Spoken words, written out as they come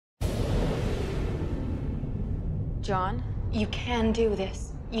John. You can do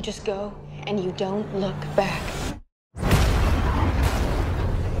this. You just go and you don't look back.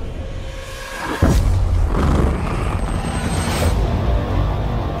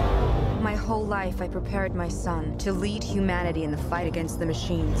 My whole life I prepared my son to lead humanity in the fight against the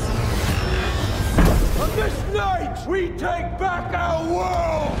machines. On this night, we take back our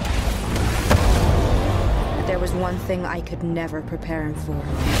world! But there was one thing I could never prepare him for.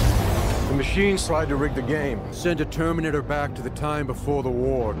 The machines tried to rig the game. Send a Terminator back to the time before the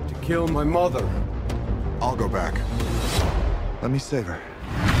war to kill my mother. I'll go back. Let me save her.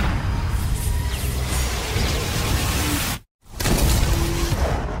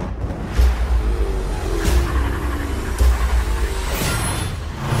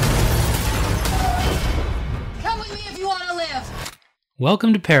 Come with me if you want to live.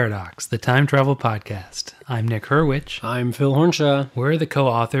 Welcome to Paradox, the time travel podcast. I'm Nick Hurwitch. I'm Phil Hornshaw. We're the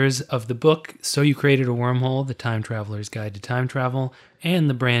co-authors of the book So You Created a Wormhole, The Time Traveler's Guide to Time Travel, and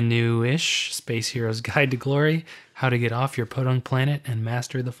the brand new-ish Space Hero's Guide to Glory, How to Get Off Your Podunk Planet and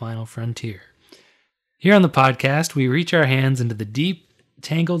Master the Final Frontier. Here on the podcast, we reach our hands into the deep,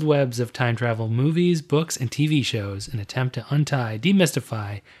 tangled webs of time travel movies, books, and TV shows and attempt to untie,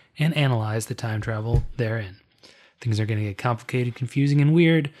 demystify, and analyze the time travel therein. Things are going to get complicated, confusing, and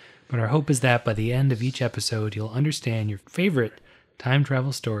weird, but our hope is that by the end of each episode, you'll understand your favorite time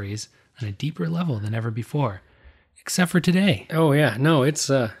travel stories on a deeper level than ever before. Except for today. Oh yeah, no, it's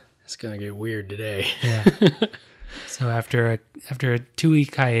gonna get weird today. Yeah. So after a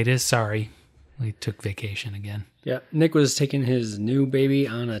 2-week hiatus, sorry, we took vacation again. Yeah, Nick was taking his new baby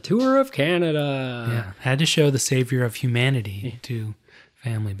on a tour of Canada. Yeah, had to show the savior of humanity to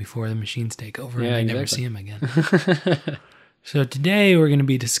family before the machines take over and they never see him again. So today we're going to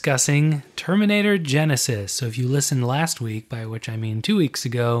be discussing Terminator Genesys. So if you listened last week, by which I mean 2 weeks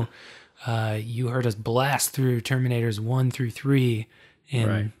ago, you heard us blast through Terminators 1 through 3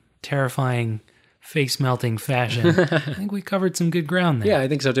 in terrifying, face-melting fashion. I think we covered some good ground there. Yeah, I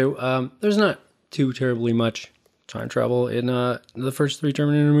think so too. There's not too terribly much time travel in the first 3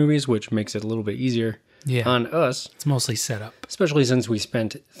 Terminator movies, which makes it a little bit easier on us. It's mostly set up. Especially since we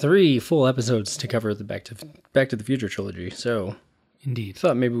spent 3 full episodes to cover the Back to the Future trilogy. So, indeed,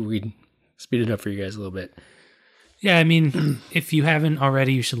 thought maybe we'd speed it up for you guys a little bit. Yeah, I mean, if you haven't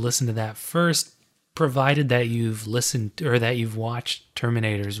already, you should listen to that first, provided that you've listened or that you've watched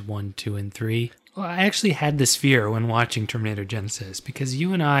Terminators 1, 2, and 3. Well, I actually had this fear when watching Terminator Genesys, because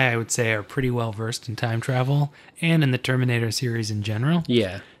you and I would say, are pretty well versed in time travel and in the Terminator series in general.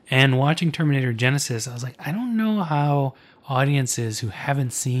 Yeah. And watching Terminator Genesys, I was like, I don't know how audiences who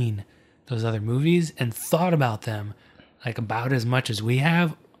haven't seen those other movies and thought about them like about as much as we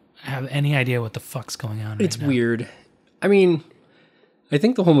have any idea what the fuck's going on. It's weird. I mean, I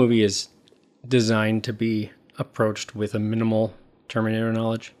think the whole movie is designed to be approached with a minimal Terminator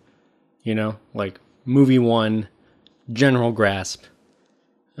knowledge. You know, like movie 1, general grasp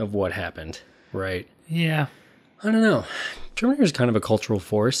of what happened, right? Yeah. I don't know. Terminator is kind of a cultural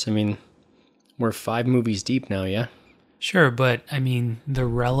force. I mean, we're 5 movies deep now, yeah? Sure, but I mean, the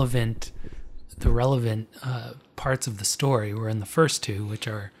relevant parts of the story were in the first 2, which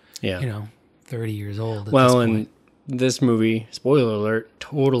are, 30 years old at this point. And this movie, spoiler alert,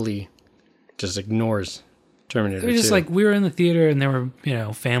 totally just ignores Terminator 2. It was just like, we were in the theater and there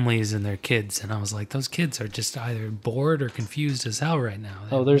were, families and their kids, and I was like, those kids are just either bored or confused as hell right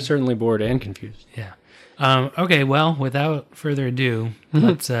now. They're certainly bored and confused. Yeah. Okay, well, without further ado,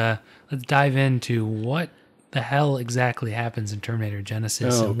 let's dive into what the hell exactly happens in Terminator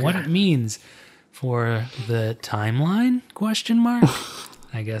Genesys and what it means for the timeline, ?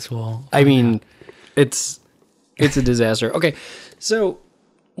 I guess we'll... I mean, it's a disaster. Okay, so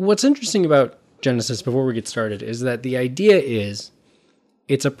what's interesting about Genesys, before we get started, is that the idea is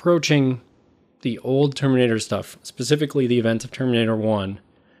it's approaching the old Terminator stuff, specifically the events of Terminator 1,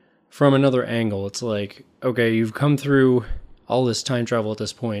 from another angle. It's like, okay, you've come through all this time travel at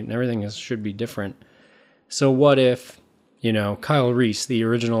this point, and everything should be different. So what if, Kyle Reese, the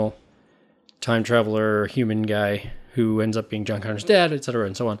original time traveler human guy who ends up being John Connor's dad, etc.,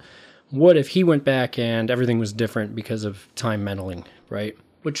 and so on, what if he went back and everything was different because of time meddling, right?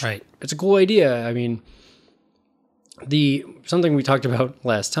 Which, it's a cool idea. I mean, something we talked about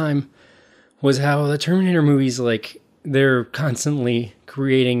last time was how the Terminator movies, like, they're constantly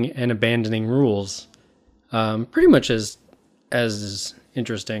creating and abandoning rules, pretty much as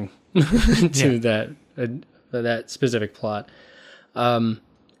interesting to that specific plot. And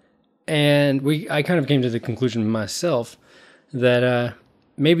I kind of came to the conclusion myself that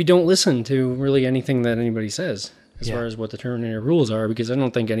maybe don't listen to really anything that anybody says. as far as what the Terminator rules are, because I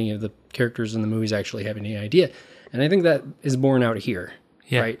don't think any of the characters in the movies actually have any idea. And I think that is borne out here.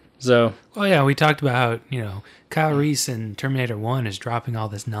 Yeah. Right? So, Well, yeah, we talked about how, Kyle Reese in Terminator 1 is dropping all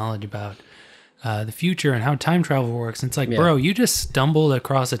this knowledge about the future and how time travel works. And it's like, bro, you just stumbled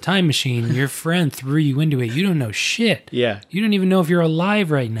across a time machine. Your friend threw you into it. You don't know shit. Yeah. You don't even know if you're alive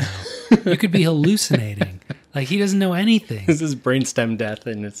right now. You could be hallucinating. Like, he doesn't know anything. this is brainstem death,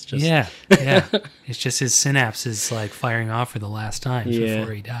 and it's just... Yeah. It's just his synapses, like, firing off for the last time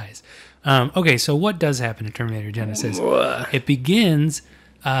before he dies. Okay, so what does happen in Terminator Genesys? It begins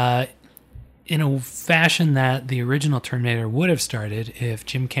in a fashion that the original Terminator would have started if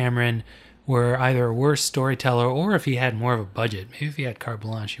Jim Cameron were either a worse storyteller or if he had more of a budget. Maybe if he had carte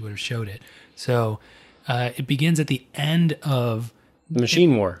blanche, he would have showed it. So it begins at the end of... The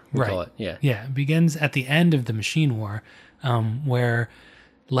Machine War, we right. call it. Yeah. Yeah, it begins at the end of the Machine War, where,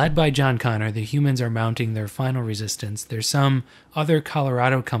 led by John Connor, the humans are mounting their final resistance. There's some other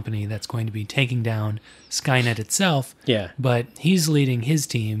Colorado company that's going to be taking down Skynet itself. Yeah. But he's leading his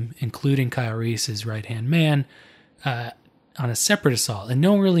team, including Kyle Reese, his right-hand man, on a separate assault. And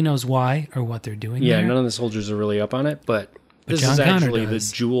no one really knows why or what they're doing Yeah, there. none of the soldiers are really up on it, but this John is Connor actually the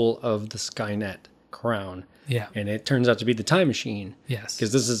does. jewel of the Skynet crown. Yeah. And it turns out to be the time machine. Yes.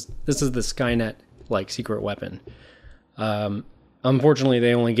 Because this is the Skynet like secret weapon. Unfortunately,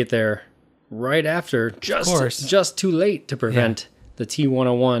 they only get there right after, just too late to prevent the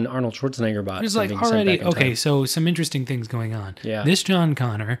T-101 Arnold Schwarzenegger bot. There's from like being sent already, back in okay, time. so some interesting things going on. Yeah. This John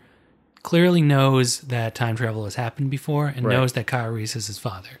Connor clearly knows that time travel has happened before and Right. knows that Kyle Reese is his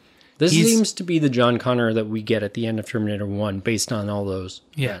father. This He's- seems to be the John Connor that we get at the end of Terminator 1 based on all those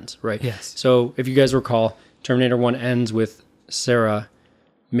events, right? Yes. So if you guys recall, Terminator 1 ends with Sarah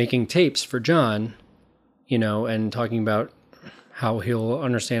making tapes for John, and talking about how he'll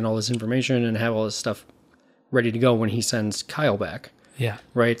understand all this information and have all this stuff ready to go when he sends Kyle back, Yeah.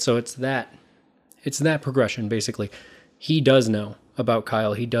 right? So it's that progression, basically. He does know about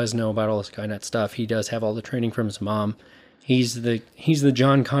Kyle. He does know about all this Skynet stuff. He does have all the training from his mom. He's the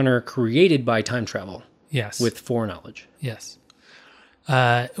John Connor created by time travel Yes. with foreknowledge. Yes.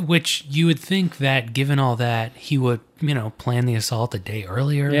 Which you would think that, given all that, he would, plan the assault a day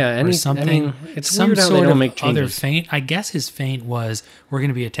earlier, Yeah, or something. I mean, it's some weird how they sort don't of make other changes. feint. I guess his feint was, we're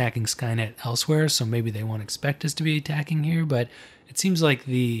going to be attacking Skynet elsewhere, so maybe they won't expect us to be attacking here. But it seems like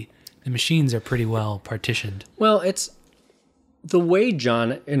the machines are pretty well partitioned. Well, it's the way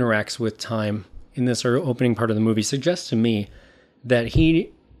John interacts with time in this opening part of the movie suggests to me that he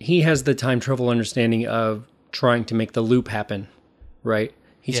has the time travel understanding of trying to make the loop happen, right?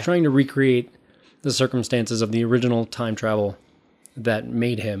 He's Yeah. trying to recreate the circumstances of the original time travel that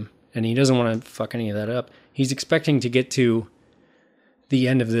made him, and he doesn't want to fuck any of that up. He's expecting to get to the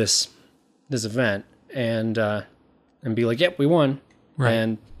end of this event and be like, "Yep, we won." Right.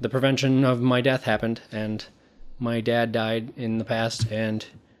 And the prevention of my death happened, and my dad died in the past and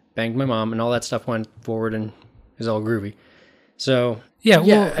banged my mom, and all that stuff went forward and is all groovy. So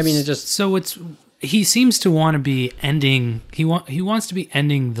Well, I mean, it just so he seems to want to be ending. He wants to be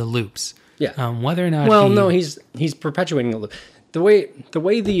ending the loops. Whether or not. well, no, he's perpetuating the loop. The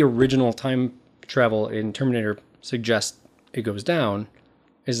way the original time travel in Terminator suggests it goes down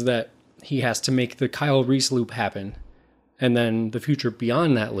is that he has to make the Kyle Reese loop happen, and then the future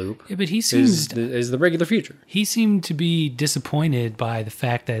beyond that loop Yeah, but he seems is the regular future. he seemed to be disappointed by the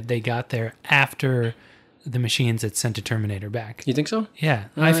fact that they got there after the machines had sent a Terminator back. You think so? Yeah,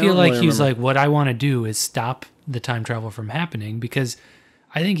 I I feel don't like really he's remember. like, what I want to do is stop the time travel from happening, because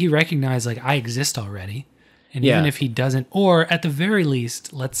I think he recognized, like, I exist already. And even Yeah. if he doesn't, or at the very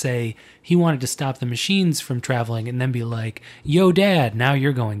least, let's say he wanted to stop the machines from traveling and then be like, yo, Dad, now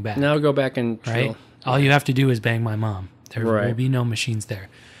you're going back. Now go back and right? chill. All you have to do is bang my mom. There will Right. be no machines there.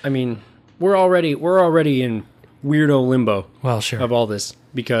 I mean, we're already in weirdo limbo Well, sure. of all this,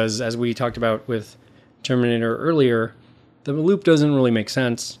 because as we talked about with Terminator earlier, the loop doesn't really make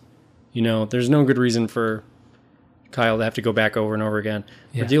sense. There's no good reason for Kyle to have to go back over and over again.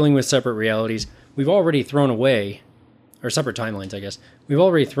 Yeah. We're dealing with separate realities. We've already thrown away, or separate timelines, I guess. We've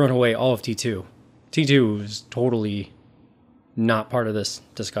already thrown away all of T2. T2 is totally not part of this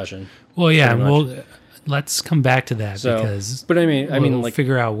discussion. Well, yeah, pretty much. well, let's come back to that, So, because but I mean, we'll like,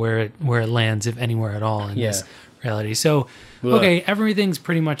 figure out where it lands, if anywhere at all, in Yeah. this reality. So, Ugh. okay, everything's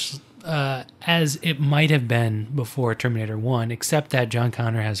pretty much as it might have been before Terminator 1, except that John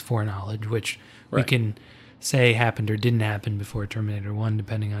Connor has foreknowledge, which we Right. can say happened or didn't happen before Terminator 1,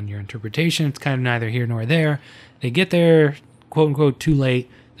 depending on your interpretation. It's kind of neither here nor there. They get there, quote unquote, too late.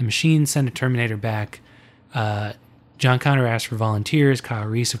 The machines send a Terminator back. John Connor asks for volunteers. Kyle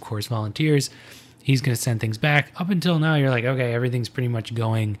Reese, of course, volunteers. he's going to send things back. Up until now, you're like, okay, everything's pretty much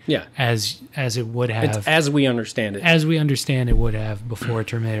going as it would have. It's as we understand it. As we understand it would have before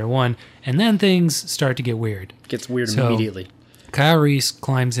Terminator 1. And then things start to get weird. Gets weird immediately. Kyle Reese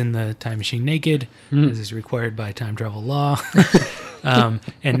climbs in the time machine naked, as is required by time travel law.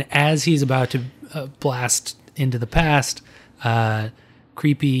 And as he's about to blast into the past,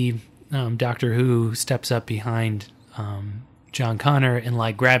 creepy Doctor Who steps up behind John Connor and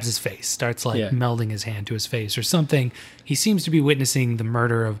like grabs his face, starts like melding his hand to his face or something. He seems to be witnessing the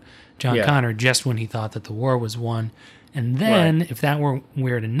murder of John Connor just when he thought that the war was won. And then, if that weren't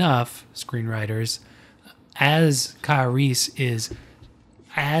weird enough, screenwriters, as Kyle Reese is,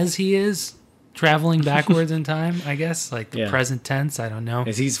 as he is traveling backwards in time, I guess, like the present tense, I don't know.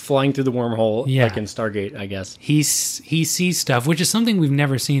 As he's flying through the wormhole, like in Stargate, I guess. He sees stuff, which is something we've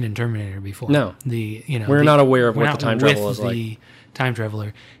never seen in Terminator before. No. We're not aware of what the time travel is like. The time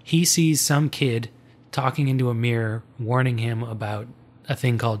traveler. He sees some kid talking into a mirror, warning him about a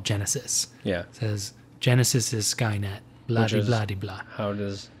thing called Genesys. Yeah. It says, Genesys is Skynet, blah-de-blah-de-blah. How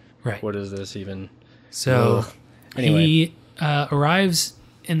does... Right. What is this even... So anyway. he arrives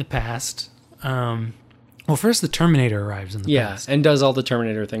in the past. Well, first the Terminator arrives in the past. Yeah, and does all the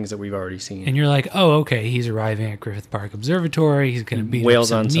Terminator things that we've already seen. And you're like, oh, okay, he's arriving at Griffith Park Observatory. He's going to beat up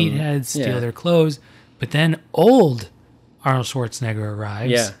some meatheads, steal their clothes. But then old Arnold Schwarzenegger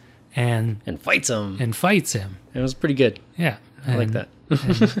arrives. Yeah. And fights him. It was pretty good. Yeah. I like that. And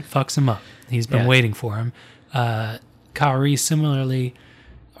fucks him up. He's been waiting for him. Kyle Reese similarly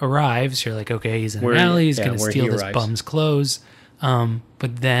arrives. You're like, okay, he's in an alley. He's going to steal this bum's clothes.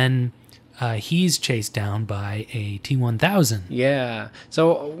 But then he's chased down by a T-1000. Yeah.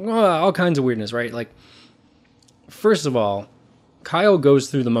 So all kinds of weirdness, right? Like, first of all, Kyle goes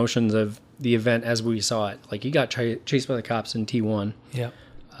through the motions of the event as we saw it. Like, he got chased by the cops in T1. Yeah.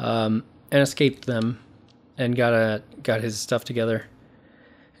 And escaped them and got his stuff together.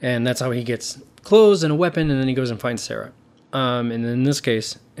 And that's how he gets clothes and a weapon, and then he goes and finds Sarah. And in this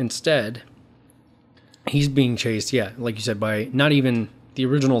case, instead, he's being chased, like you said, by not even the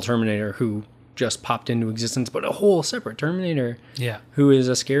original Terminator who just popped into existence, but a whole separate Terminator who is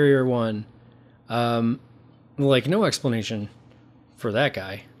a scarier one. Like, no explanation for that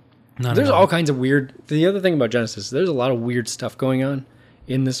guy. There's all kinds of weird... The other thing about Genesys, there's a lot of weird stuff going on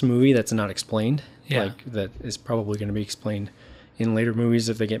in this movie that's not explained. Yeah. Like, that is probably going to be explained in later movies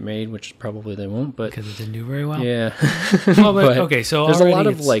if they get made, which probably they won't, but... Because it didn't do very well? Yeah. Well, but okay, so there's a lot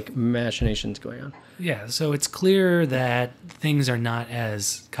of, like, machinations going on. Yeah, so it's clear that things are not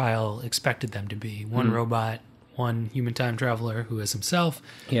as Kyle expected them to be. One robot, one human time traveler who is himself.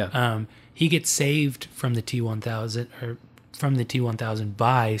 Yeah. He gets saved from the T-1000, or from the T-1000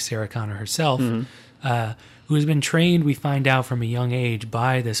 by Sarah Connor herself, who has been trained, we find out from a young age,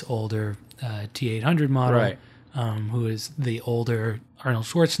 by this older T-800 model. Right. Who is the older Arnold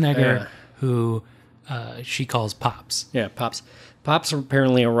Schwarzenegger, who she calls Pops. Yeah, Pops. Pops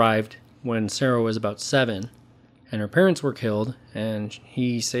apparently arrived when Sarah was about 7, and her parents were killed, and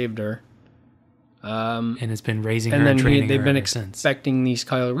he saved her. And has been raising her and training they've her been ever since. expecting these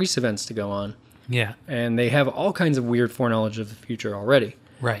Kyle Reese events to go on. Yeah. And they have all kinds of weird foreknowledge of the future already.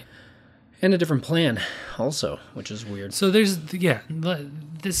 Right. And a different plan also, which is weird. So there's,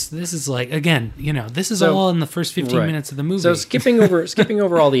 this is like, again, this is all in the first 15 minutes of the movie. So skipping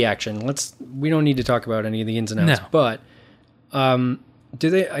over all the action, we don't need to talk about any of the ins and outs. No. But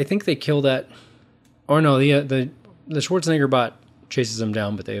I think they kill that, or no, the Schwarzenegger bot chases them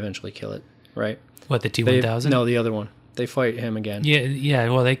down, but they eventually kill it, right? What, the T-1000? No, the other one. They fight him again. Yeah,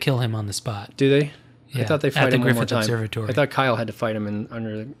 well, they kill him on the spot. Do they? Yeah, I thought they fight at the him one more Griffith time. Observatory. I thought Kyle had to fight him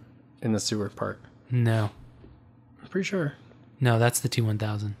in the sewer part. No. I'm pretty sure. No, that's the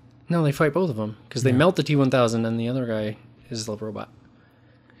T-1000. No, they fight both of them, because they melt the T-1000 and the other guy is the robot.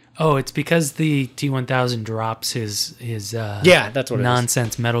 Oh, it's because the T-1000 drops his that's what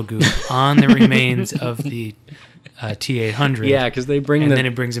nonsense metal goop on the remains of the T-800. Yeah, because they bring then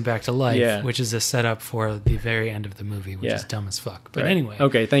it brings him back to life, which is a setup for the very end of the movie, which is dumb as fuck. But anyway.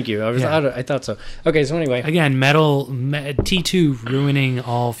 Okay, thank you. I thought so. Okay, so anyway. Again, T2 ruining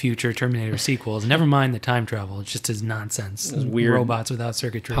all future Terminator sequels. Never mind the time travel. It's just his nonsense. Weird robots without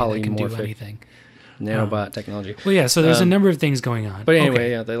circuitry that can do anything. Nanobot technology. Well, yeah, so there's a number of things going on. But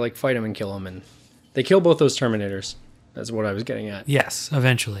anyway, they like fight him and kill him, and they kill both those Terminators. That's what I was getting at. Yes,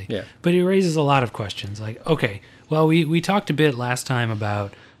 eventually. Yeah. But it raises a lot of questions. Like, okay, well, we talked a bit last time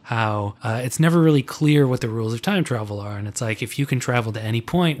about how it's never really clear what the rules of time travel are. And it's like, if you can travel to any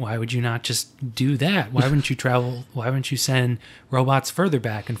point, why would you not just do that? Why wouldn't you travel? Why wouldn't you send robots further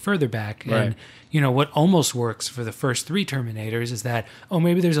back and further back? Right. And, you know, what almost works for the first 3 Terminators is that,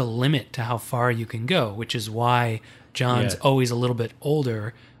 maybe there's a limit to how far you can go, which is why John's always a little bit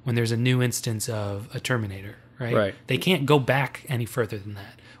older when there's a new instance of a Terminator, right? Right. They can't go back any further than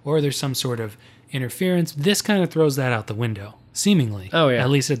that. Or there's some sort of interference. This kind of throws that out the window, seemingly. Oh, yeah. At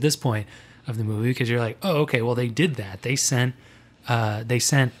least at this point of the movie, because you're like, oh, okay, well, they did that. They sent a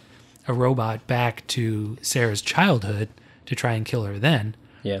robot back to Sarah's childhood to try and kill her then.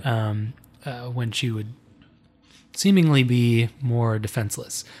 Yeah. When she would seemingly be more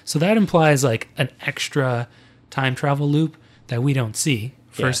defenseless. So that implies like an extra time travel loop that we don't see,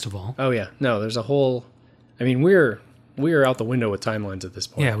 first of all. Oh, yeah. No, there's a whole... I mean, we're out the window with timelines at this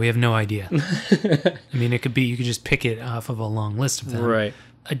point. Yeah, we have no idea. I mean, it could be, you could just pick it off of a long list of them. Right.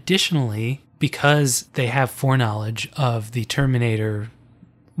 Additionally, because they have foreknowledge of the Terminator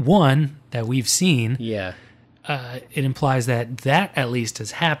 1 that we've seen, Yeah. it implies that at least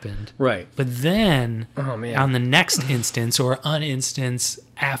has happened. Right. But then, Oh, man. on the next instance or an instance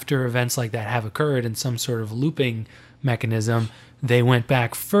after events like that have occurred in some sort of looping mechanism, they went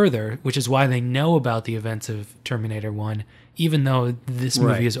back further, which is why they know about the events of Terminator 1, even though this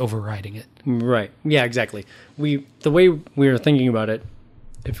movie Right. is overriding it. Right. Yeah, exactly. The way we were thinking about it,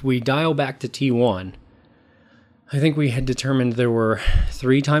 if we dial back to T1, I think we had determined there were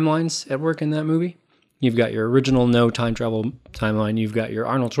 3 timelines at work in that movie. You've got your original no time travel timeline, you've got your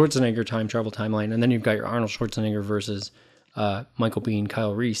Arnold Schwarzenegger time travel timeline, and then you've got your Arnold Schwarzenegger versus Michael Biehn,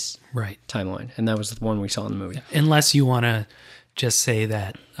 Kyle Reese Right. timeline. And that was the one we saw in the movie. Unless you want to just say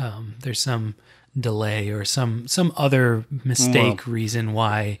that there's some delay or some other mistake reason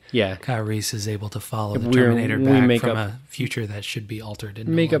why Yeah. Kyle Reese is able to follow the We're- Terminator we back make from up- a future that should be altered. And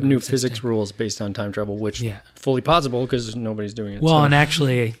Make no up longer new existing. physics rules based on time travel, which Yeah. fully possible because nobody's doing it. Well, so. and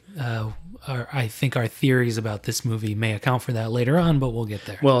actually, I think our theories about this movie may account for that later on, but we'll get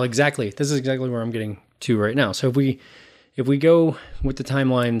there. Well, exactly. This is exactly where I'm getting to right now. So if we go with the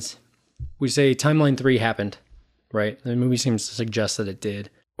timelines, we say timeline 3 happened, right? The movie seems to suggest that it did.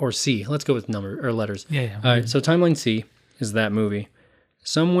 Or C. Let's go with number or letters. Yeah. All right. So timeline C is that movie.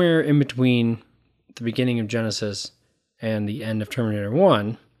 Somewhere in between the beginning of Genesys and the end of Terminator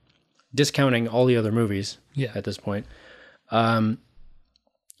 1, discounting all the other movies at this point,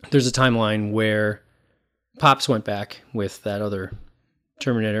 there's a timeline where Pops went back with that other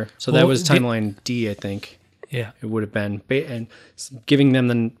Terminator. So that Well, was timeline D, I think. Yeah. It would have been. And giving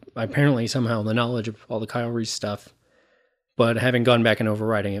them, apparently, somehow, the knowledge of all the Kyle Reese stuff, but having gone back and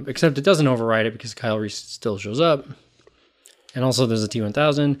overriding it. Except it doesn't override it because Kyle Reese still shows up. And also there's a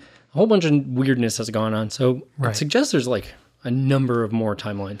T-1000. A whole bunch of weirdness has gone on. So Right. it suggests there's like a number of more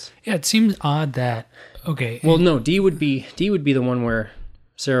timelines. Yeah, it seems odd that, okay. Well, no, D would be the one where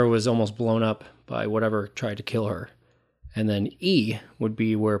Sarah was almost blown up by whatever tried to kill her. And then E would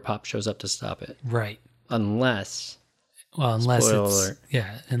be where Pop shows up to stop it. Right. Unless Spoiler it's alert.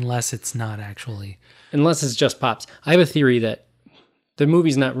 Yeah, unless it's not actually. Unless it's just Pops. I have a theory that the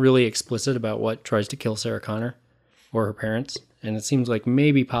movie's not really explicit about what tries to kill Sarah Connor or her parents. And it seems like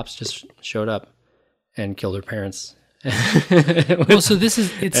maybe Pops just showed up and killed her parents. Well, so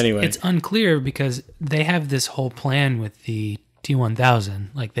Anyway. it's unclear because they have this whole plan with the T-1000.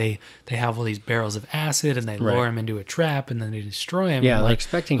 Like they have all these barrels of acid and they lure him into a trap and then they destroy him. Yeah, and they're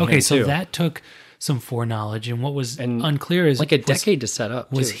expecting him Okay, so too. that took some foreknowledge, and what was unclear is like a decade to set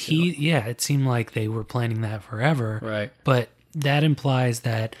up. Was too, he? Yeah, it seemed like they were planning that forever. Right. But that implies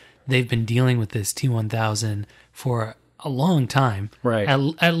that they've been dealing with this T-1000 for a long time. Right.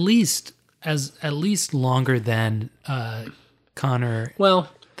 At least longer than Connor. Well,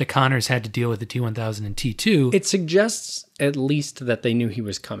 the Connors had to deal with the T-1000 and T2. it suggests at least that they knew he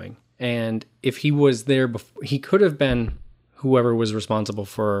was coming. And if he was there before, he could have been whoever was responsible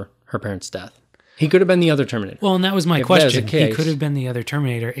for her parents' death. He could have been the other Terminator. Well, and that was my If that is question. the case- He could have been the other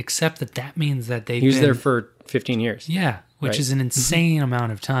Terminator, except that means that He was there for 15 years. Yeah, which Right. is an insane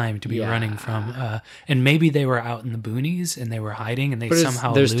amount of time to be running from. And maybe they were out in the boonies and they were hiding and they But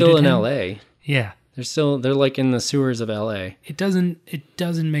somehow they're still in eluded him. LA. Yeah, They're like in the sewers of LA. it doesn't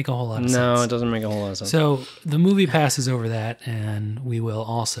make a whole lot of sense. No, it doesn't make a whole lot of sense. So the movie passes over that, and we will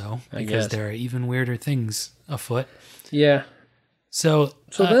also, because guess. there are even weirder things afoot. Yeah. So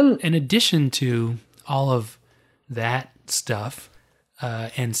then- in addition to all of that stuff,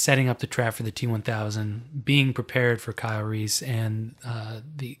 and setting up the trap for the T-1000, being prepared for Kyle Reese and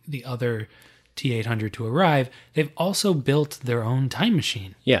the other T-800 to arrive, they've also built their own time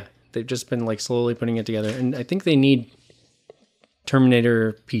machine. Yeah. They've just been like slowly putting it together. And I think they need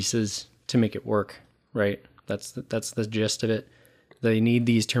Terminator pieces to make it work, right? That's the gist of it. They need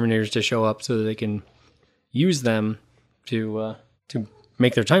these Terminators to show up so that they can use them to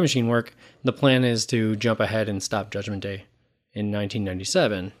make their time machine work. The plan is to jump ahead and stop Judgment Day in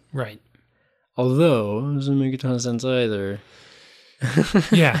 1997. Right. Although, it doesn't make a ton of sense either.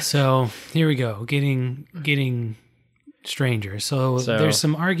 Yeah, so here we go. Getting stranger. So there's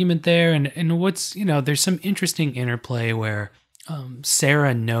some argument there, and what's, there's some interesting interplay where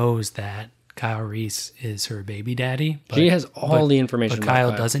Sarah knows that Kyle Reese is her baby daddy. She has all the information but about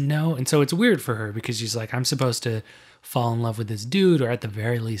Kyle doesn't know, and so it's weird for her because she's like, I'm supposed to fall in love with this dude, or at the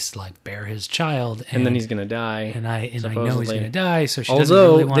very least, like, bear his child, and then he's gonna die, and I know he's gonna die. So she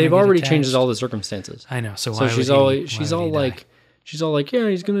they've already changed all the circumstances. I know. So she's all like, yeah,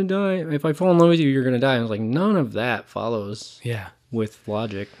 he's gonna die. If I fall in love with you, you're gonna die. I was like, none of that follows. Yeah, with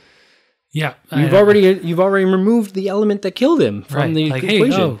logic. Yeah, you've already removed the element that killed him from the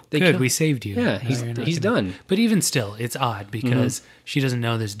equation. Hey, good, we saved you. Yeah, he's done. But even still, it's odd because she doesn't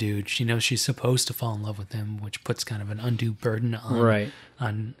know this dude. She knows she's supposed to fall in love with him, which puts kind of an undue burden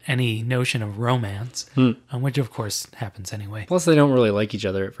on any notion of romance, which of course happens anyway. Plus, they don't really like each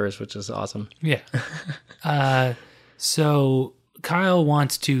other at first, which is awesome. Yeah. So Kyle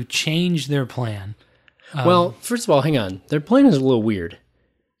wants to change their plan. Well, first of all, hang on. Their plan is a little weird.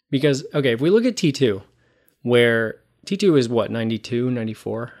 Because, okay, if we look at T2, where T2 is what, 92,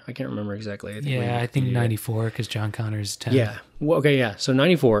 94? I can't remember exactly. I think 94 because John Connor's 10. Yeah. Well, okay, yeah. So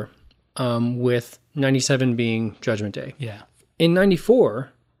 94, with 97 being Judgment Day. Yeah. In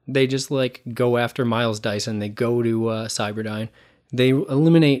 94, they just like go after Miles Dyson. They go to Cyberdyne. They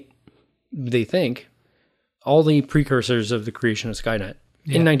eliminate, they think, all the precursors of the creation of Skynet.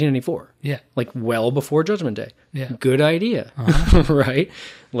 In 1994. Yeah. Like well before Judgment Day. Yeah. Good idea. Right?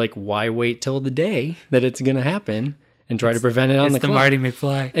 Like, why wait till the day that it's going to happen and try to prevent it on the clock? It's the Marty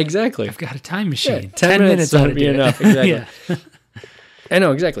McFly. Exactly. I've got a time machine. Yeah, 10 minutes ought to be enough. Exactly. Yeah. I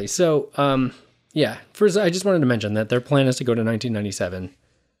know, exactly. So, first, I just wanted to mention that their plan is to go to 1997.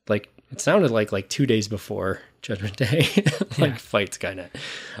 Like, it sounded like 2 days before Judgment Day. Fight Skynet.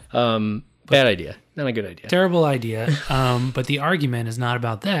 Bad idea. Not a good idea. Terrible idea. But the argument is not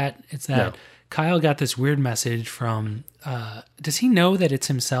about that. It's that Kyle got this weird message from... does he know that it's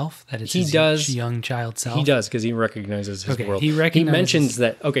himself? That it's his young child self? He does, because he recognizes his world. He mentions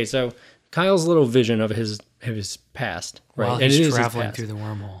that... Okay, so Kyle's little vision of his past. Right? While he's traveling through the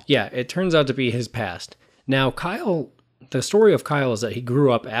wormhole. Yeah, it turns out to be his past. Now, Kyle... The story of Kyle is that he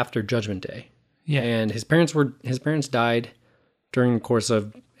grew up after Judgment Day. Yeah. And his parents died during the course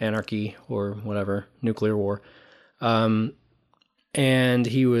of anarchy or whatever, nuclear war. And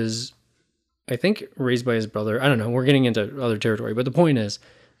he was, I think, raised by his brother. I don't know. We're getting into other territory. But the point is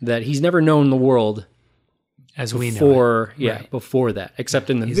that he's never known the world as we know it. Yeah, before that. Except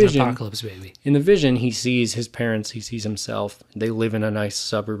in the he's vision. An apocalypse baby. In the vision, he sees his parents. He sees himself. They live in a nice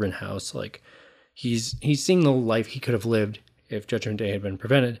suburban house. Like, he's seeing the life he could have lived if Judgment Day had been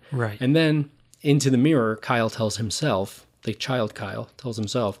prevented. Right. And then into the mirror, Kyle tells himself, the child Kyle tells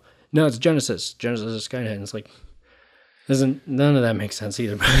himself, no, it's Genesys. Genesys is Skynet. And it's like, none of that makes sense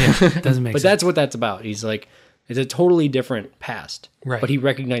either. It doesn't make but sense. That's what that's about. He's like, it's a totally different past. Right. But he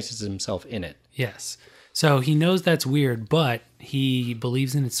recognizes himself in it. Yes. So he knows that's weird, but he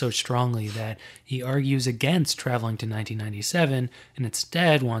believes in it so strongly that he argues against traveling to 1997 and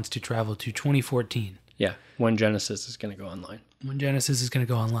instead wants to travel to 2014. Yeah, when Genesys is going to go online. When Genesys is going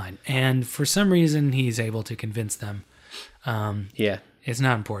to go online. And for some reason, he's able to convince them. It's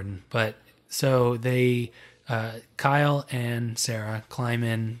not important. But so they, Kyle and Sarah climb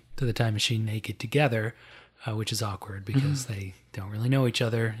in to the time machine naked together, which is awkward because they don't really know each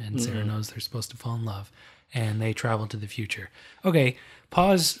other. And Sarah knows they're supposed to fall in love. And they travel to the future. Okay,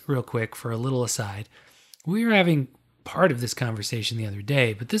 pause real quick for a little aside. We were having part of this conversation the other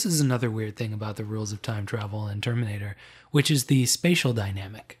day, but this is another weird thing about the rules of time travel in Terminator, which is the spatial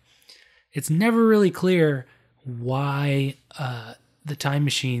dynamic. It's never really clear why the time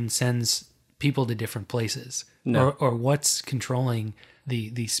machine sends people to different places, or what's controlling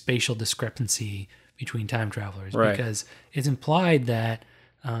the spatial discrepancy between time travelers. Right. Because it's implied that,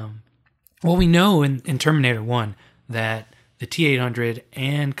 we know in Terminator 1 that the T-800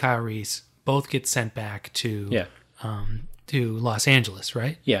 and Kyle Reese both get sent back to Los Angeles,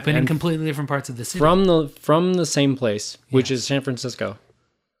 right? Yeah, but in completely different parts of the city. From the same place, which is San Francisco,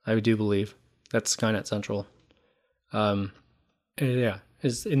 I do believe. That's Skynet Central.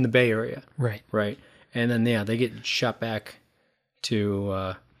 Is in the Bay Area. Right. Right. And then they get shot back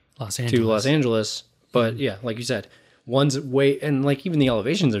to Los Angeles. But like you said, one's way, and like even the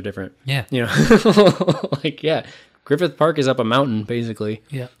elevations are different. Yeah. You know, Griffith Park is up a mountain, basically.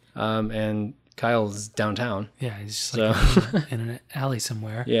 Yeah. And Kyle's downtown. Yeah, he's just like in an alley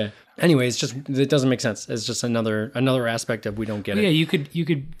somewhere. Yeah. Anyway, it doesn't make sense. It's just another aspect of we don't get it. Yeah, you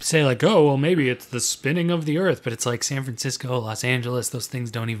could say like, oh, well, maybe it's the spinning of the Earth, but it's like San Francisco, Los Angeles, those things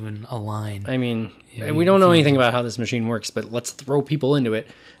don't even align. I mean, Yeah, we don't know anything about how this machine works, but let's throw people into it.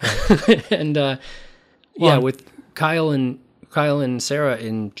 And with Kyle and Sarah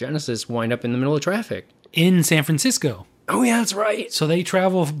in Genesis wind up in the middle of traffic In San Francisco. Oh yeah, that's right. So they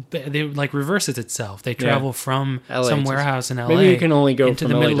travel, they like reverses itself. They travel from LA some warehouse in LA. Maybe you can only go into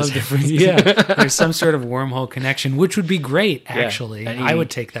from the LA middle to of San the Yeah, there's some sort of wormhole connection, which would be great. Actually, and I would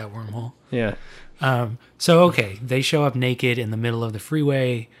take that wormhole. Yeah. So okay, they show up naked in the middle of the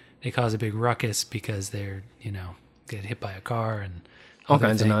freeway. They cause a big ruckus because they're get hit by a car and All other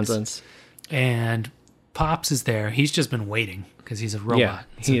kinds things. of nonsense. And Pops is there. He's just been waiting because he's a robot. Yeah.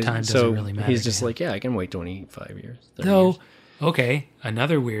 So time doesn't really matter. He's to just him. like, yeah, I can wait 25 years. 30 No. years. Okay,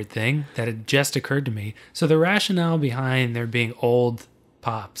 another weird thing that had just occurred to me. So the rationale behind there being old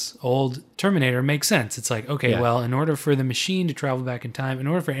Pops, old Terminator makes sense. It's like, okay, Yeah. well, in order for the machine to travel back in time, in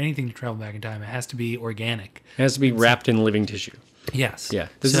order for anything to travel back in time, it has to be organic. It has to be wrapped in living tissue. Yes. Yeah.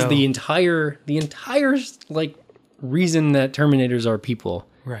 This is the entire like reason that Terminators are people.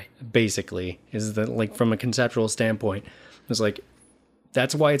 Right. Basically, is that like from a conceptual standpoint, it's like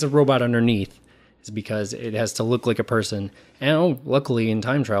that's why it's a robot underneath, is because it has to look like a person. And luckily in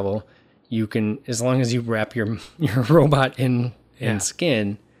time travel, you can, as long as you wrap your robot in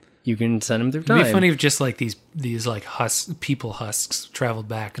skin, you can send them through time. It'd be funny if just like these like people husks traveled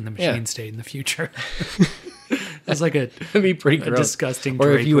back and the machine stayed in the future. That's like It'd be pretty gross. disgusting.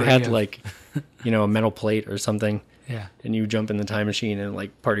 Or if you drapery had of- like, a metal plate or something. Yeah. And you jump in the time machine and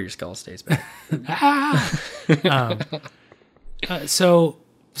like part of your skull stays back. So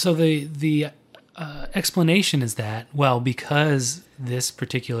the explanation is that, well, because this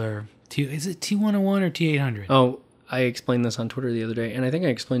particular is it T101 or T800? Oh, I explained this on Twitter the other day, and I think I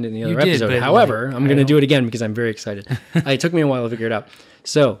explained it in the other You did, episode. but, However, like, I'm going to do it again because I'm very excited. It took me a while to figure it out.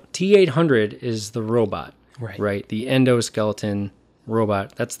 So T800 is the robot, right? The endoskeleton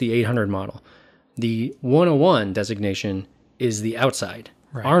robot. That's the 800 model. The 101 designation is the outside.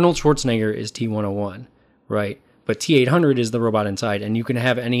 Right. Arnold Schwarzenegger is T101, right? But T800 is the robot inside, and you can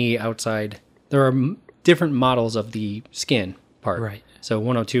have any outside. There are different models of the skin part. Right. So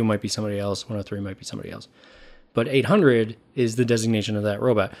 102 might be somebody else, 103 might be somebody else. But 800 is the designation of that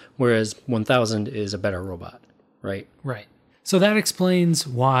robot, whereas 1000 is a better robot, right? Right. So that explains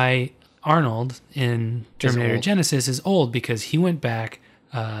why Arnold in Terminator old. Genesis is old, because he went back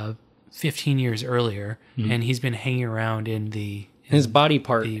 15 years earlier, Mm-hmm. and he's been hanging around in His body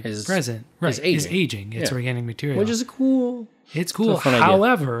part the is present. Right. is Is aging. aging. It's Yeah. organic material. Which is cool. It's cool. It's a fun idea.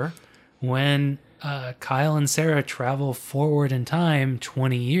 However, when Kyle and Sarah travel forward in time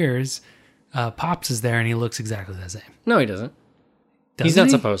 20 years, Pops is there and he looks exactly the same. No, he doesn't. He's Doesn't not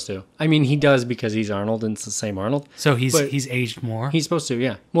he? supposed to. I mean, he does because he's Arnold and it's the same Arnold. So he's But aged more. He's supposed to,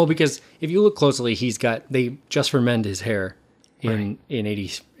 yeah. Well, because if you look closely, they just fermented his hair in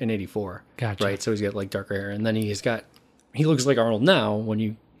 84. Gotcha. Right, so he's got like darker hair, and then he looks like Arnold now when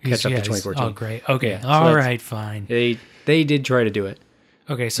you catch up to 2014. Oh, great. Okay. Yeah, so All that's- right. Fine. They did try to do it.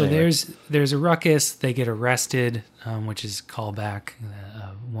 Okay. So Anyway. there's a ruckus. They get arrested, which is callback,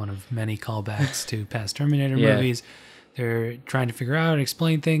 one of many callbacks to past Terminator Yeah. movies. They're trying to figure out,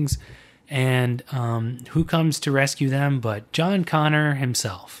 explain things, and who comes to rescue them but John Connor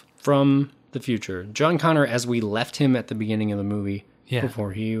himself. From the future, John Connor, as we left him at the beginning of the movie, Yeah.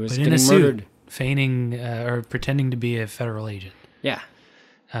 before he was But in getting a suit, murdered. feigning or pretending to be a federal agent. Yeah.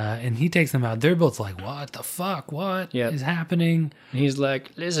 And he takes them out. They're both like, what the fuck? What is Yep. happening? And he's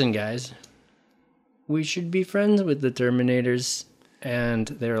like, listen, guys, we should be friends with the Terminators. And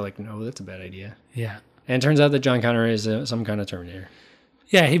they're like, no, that's a bad idea. Yeah. And it turns out that John Connor is some kind of Terminator.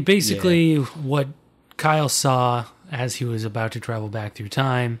 Yeah, he basically, what Kyle saw as he was about to travel back through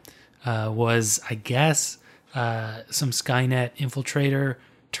time was, I guess, some Skynet infiltrator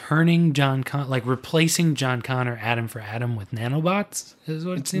turning John Connor, like replacing John Connor atom for atom with nanobots, is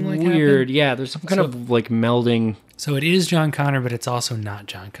what it seemed like Weird. happened. Yeah, there's some kind of like melding. So it is John Connor, but it's also not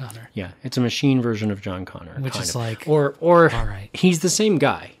John Connor. Yeah, it's a machine version of John Connor. Which kind is of. like, Or all right. he's the same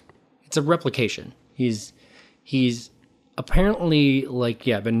guy. It's a replication. He's apparently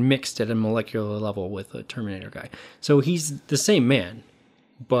been mixed at a molecular level with a Terminator guy. So he's the same man,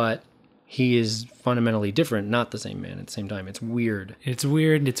 but he is fundamentally different, not the same man at the same time. It's weird. It's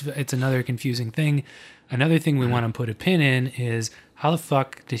weird. It's another confusing thing. Another thing we want to put a pin in is how the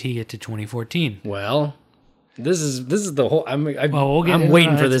fuck did he get to 2014? Well, This is the whole. I'm we'll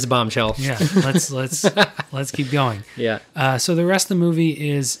waiting for this bombshell. Yeah, let's keep going. Yeah. So the rest of the movie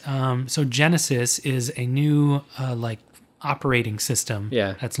is so Genesys is a new operating system.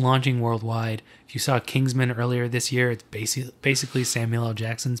 Yeah. That's launching worldwide. If you saw Kingsman earlier this year, it's basically Samuel L.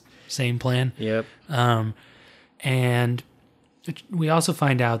 Jackson's same plan. Yep. And we also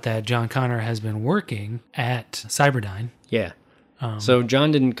find out that John Connor has been working at Cyberdyne. Yeah. So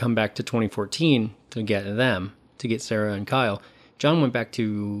John didn't come back to 2014 to get Sarah and Kyle. John went back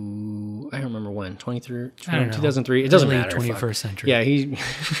to, I don't remember when, 2003? It doesn't matter. 21st century. Yeah, he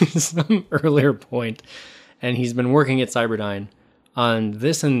some earlier point, and he's been working at Cyberdyne on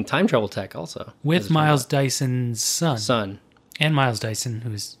this and time travel tech also. With Miles Dyson's son. And Miles Dyson,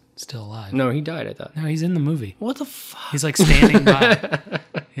 who's still alive. No, he died, I thought. No, he's in the movie. What the fuck? He's like standing by.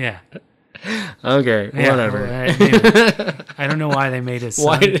 Yeah. Okay, Yeah, whatever. I don't know why they made his son.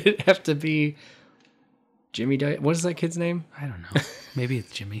 Why did it have to be Jimmy Dyson? What is that kid's name? I don't know. Maybe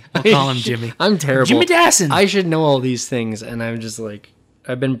it's Jimmy. I'll call him Jimmy. I'm terrible. Jimmy Dyson. I should know all these things, and I'm just like,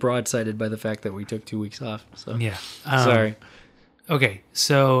 I've been broadsided by the fact that we took 2 weeks off. So Yeah. Sorry. Okay,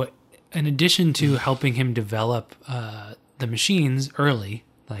 so in addition to helping him develop the machines early,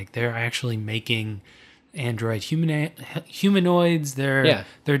 like they're actually making android humanoids. They're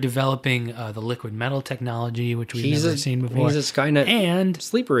developing the liquid metal technology, which we've never seen before. He's a Skynet and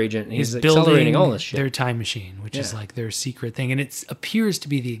sleeper agent. He's building accelerating all this shit. Their time machine, which is like their secret thing, and it appears to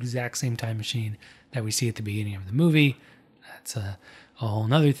be the exact same time machine that we see at the beginning of the movie. That's a whole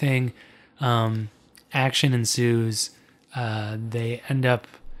nother thing. Action ensues. They end up.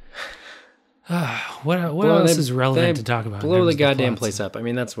 What else is relevant to talk about? Blow the goddamn place up. I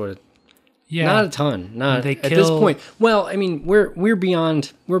mean, that's what. Yeah, not a ton. Not they at this point. Well, I mean, we're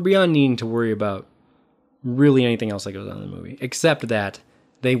beyond needing to worry about really anything else that goes on in the movie, except that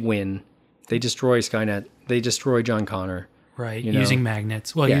they win. They destroy Skynet. They destroy John Connor. Right, using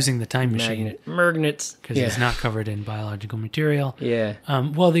magnets. Well, using the time machine. Magnets. Because it's not covered in biological material. Yeah.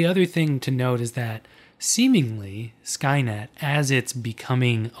 Well, the other thing to note is that seemingly Skynet, as it's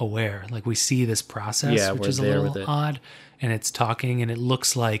becoming aware, like we see this process, which is a little odd, and it's talking, and it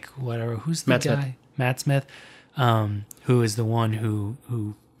looks like whatever. Who's the guy? Matt Smith, who is the one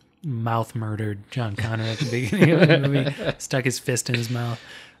who mouth murdered John Connor at the beginning of the movie, stuck his fist in his mouth.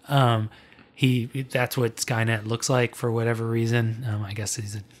 That's what Skynet looks like for whatever reason. I guess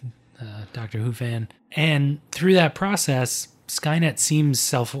he's a Doctor Who fan. And through that process, Skynet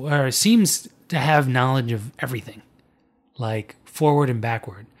seems to have knowledge of everything, like forward and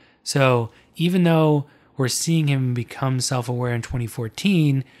backward. So even though we're seeing him become self-aware in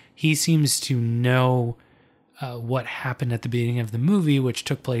 2014, he seems to know what happened at the beginning of the movie, which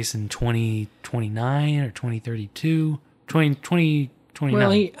took place in 2029 or 2032, 2029.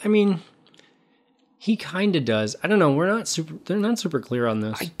 Well, he kind of does. I don't know. They're not super clear on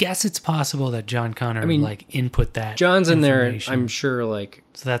this. I guess it's possible that John Connor input that. John's in there, I'm sure,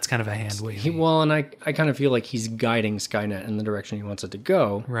 so that's kind of a hand wave. And I kind of feel like he's guiding Skynet in the direction he wants it to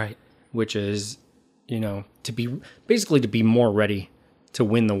go. Right. Which is, to be more ready to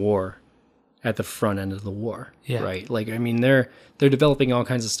win the war at the front end of the war. Yeah. Right. Like, they're developing all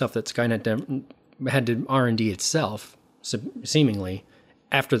kinds of stuff that Skynet had to R&D itself, seemingly,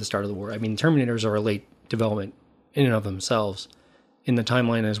 after the start of the war. Terminators are a late development in and of themselves in the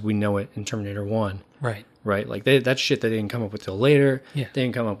timeline as we know it in Terminator 1. Right. Right? Like, that's shit that they didn't come up with till later. Yeah. They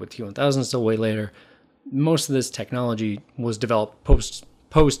didn't come up with T-1000 till way later. Most of this technology was developed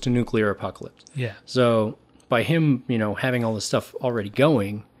post-nuclear apocalypse. Yeah. So, by him, having all this stuff already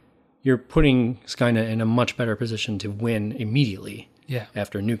going, you're putting Skynet in a much better position to win immediately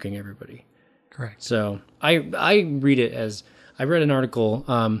after nuking everybody. Correct. So, I read it as... I read an article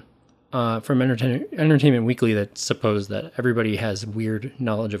from Entertainment Weekly that supposed that everybody has weird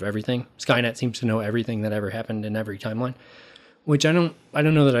knowledge of everything. Skynet seems to know everything that ever happened in every timeline, which I don't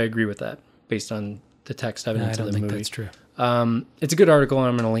know that I agree with that based on the text evidence of the movie. I don't think that's true. It's a good article, and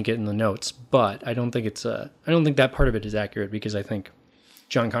I'm going to link it in the notes, but I don't think that part of it is accurate because I think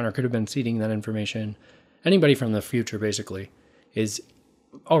John Connor could have been seeding that information. Anybody from the future, basically, is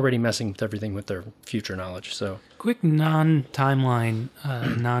already messing with everything with their future knowledge. So quick non-timeline,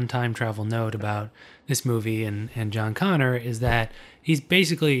 non-time travel note about this movie and John Connor is that he's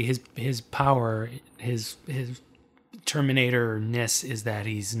basically his power, his Terminator-ness is that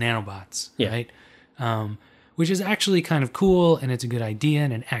he's nanobots, right? Which is actually kind of cool, and it's a good idea,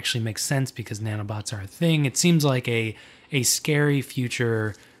 and it actually makes sense because nanobots are a thing. It seems like a scary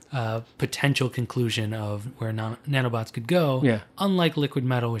future potential conclusion of where nanobots could go. Yeah. Unlike liquid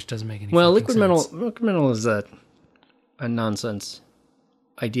metal, which doesn't make any liquid sense. Liquid metal is a nonsense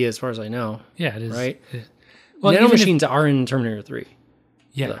idea as far as I know. Yeah, it is. Right? Well, even if- nanomachines are in Terminator 3.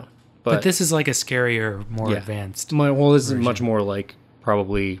 Yeah. though. But this is like a scarier, more advanced. Well, this is version. much more like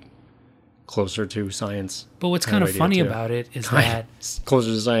probably closer to science. But what's kind of idea, funny too. about it is that Closer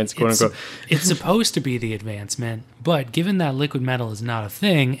to science, quote unquote. it's supposed to be the advancement, but given that liquid metal is not a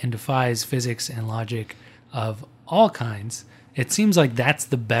thing and defies physics and logic of all kinds, it seems like that's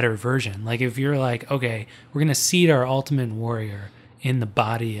the better version. Like if you're like, okay, we're going to seed our ultimate warrior in the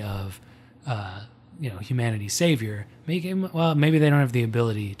body of, humanity's savior, make him, well, maybe they don't have the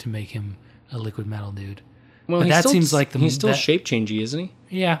ability to make him a liquid metal dude. Well, But that seems like he's still shape changey, isn't he?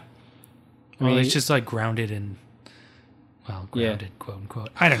 Yeah. I Well, mean, it's just like grounded and, grounded, quote unquote.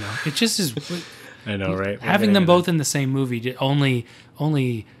 I don't know. It just is. I know, right? Having them both in the same movie only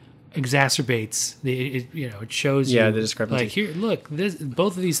exacerbates it shows you the discrepancy. like here, look,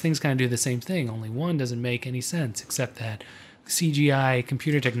 both of these things kind of do the same thing. Only one doesn't make any sense, except that CGI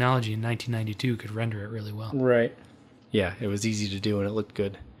computer technology in 1992 could render it really well. Right. Yeah, it was easy to do and it looked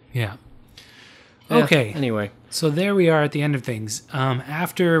good. Yeah. Yeah, Okay. Anyway. So there we are at the end of things.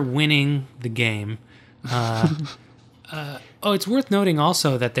 After winning the game, it's worth noting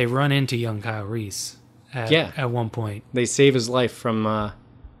also that they run into young Kyle Reese at one point. They save his life from,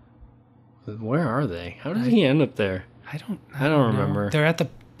 where are they? How did he end up there? I don't know. Remember. They're at the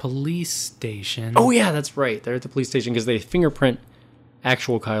police station. Oh, yeah, that's right. They're at the police station because they fingerprint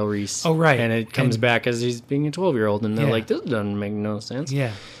actual Kyle Reese. Oh, right. And it comes back as he's being a 12-year-old, and they're Yeah. like, this doesn't make no sense.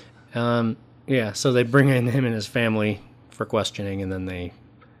 Yeah. Yeah, so they bring in him and his family for questioning, and then they...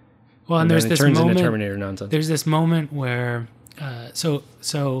 Well, and there's it this turns moment. into Terminator nonsense. There's this moment where, so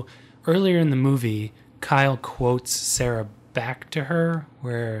earlier in the movie, Kyle quotes Sarah back to her,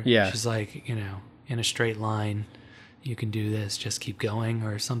 where she's like, in a straight line, you can do this, just keep going,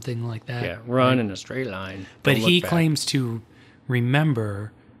 or something like that. Yeah, run in a straight line. But Don't he look back. claims to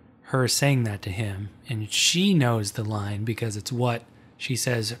remember her saying that to him, and she knows the line because it's what she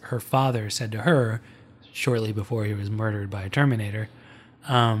says her father said to her shortly before he was murdered by a Terminator.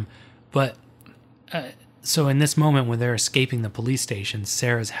 So in this moment when they're escaping the police station,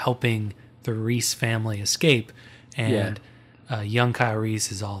 Sarah's helping the Reese family escape, and young Kyle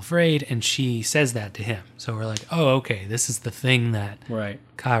Reese is all afraid, and she says that to him. So we're like, oh, okay, this is the thing that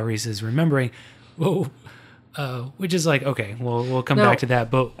Kyle Reese is remembering. Whoa. Which is like, okay, we'll come back to that.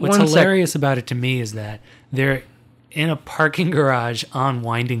 But what's hilarious about it to me is that they're in a parking garage on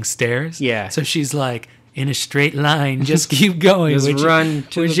winding stairs. Yeah. So she's like, in a straight line, just keep going.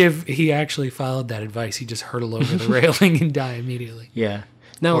 Which if he actually followed that advice, he'd just hurtle over the railing and die immediately. Yeah.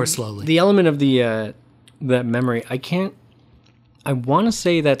 Now, or slowly. The element of that memory, I want to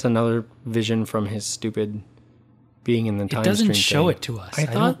say that's another vision from his stupid being in the time stream. It doesn't show it to us. I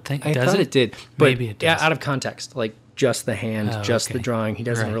thought it did. But maybe it does. Yeah, out of context, like just the hand, the drawing. He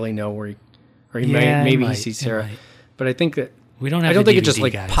doesn't really know where he maybe he sees Sarah. But I think that we don't have. I don't think it just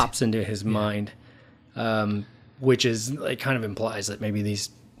guys. pops into his mind, which is like kind of implies that maybe these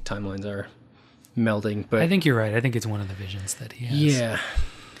timelines are melding. But I think you're right. I think it's one of the visions that he has. Yeah.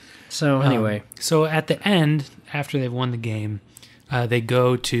 So anyway, so at the end, after they've won the game, they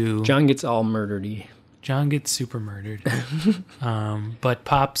go to John gets all murdered-y. John gets super murdered, but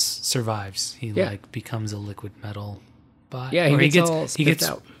Pops survives. He becomes a liquid metal bot. Yeah, he gets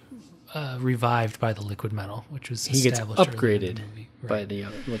out. Revived by the liquid metal, which was he gets established upgraded in the movie. by the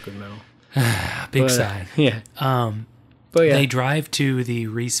liquid metal. Big sigh. Yeah. But they drive to the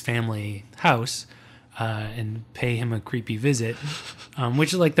Reese family house and pay him a creepy visit,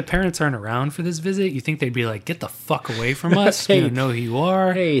 which is like the parents aren't around for this visit. You think they'd be like, "Get the fuck away from us! We don't know who you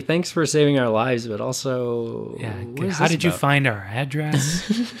are." Hey, thanks for saving our lives, but also, how did you find our address?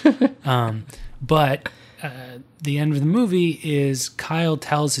 But the end of the movie is Kyle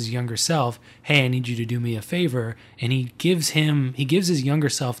tells his younger self, "Hey, I need you to do me a favor," and he gives his younger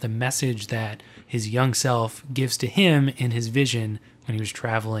self the message that his young self gives to him in his vision when he was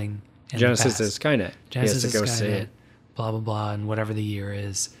traveling. Genesys is Skynet. Genesys is Skynet. Say it. Blah blah blah, and whatever the year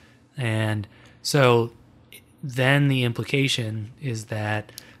is, and so then the implication is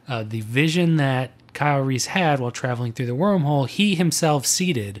that the vision that Kyle Reese had while traveling through the wormhole, he himself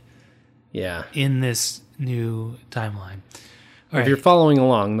seeded. Yeah. In this new timeline. If you're following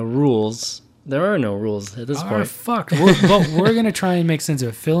along, the rules, there are no rules at this point. Fucked. We're going to try and make sense of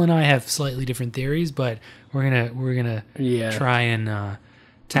it. Phil and I have slightly different theories, but we're going to try and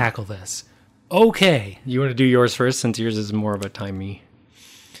tackle this. Okay. You want to do yours first since yours is more of a timey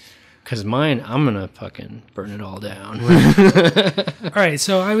Because mine, I'm gonna fucking burn it all down. All right,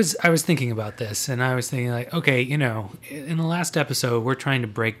 so I was thinking about this, and I was thinking like, okay, in the last episode, we're trying to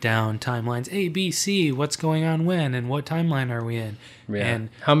break down timelines A, B, C. What's going on when, and what timeline are we in? Yeah. And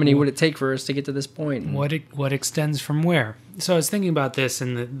how many would it take for us to get to this point? What extends from where? So I was thinking about this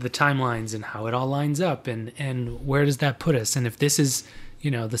and the timelines and how it all lines up, and where does that put us? And if this is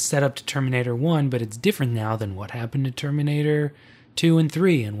the setup to Terminator 1, but it's different now than what happened to Terminator 2 and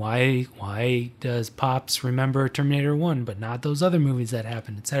 3, and why does Pops remember Terminator 1 but not those other movies that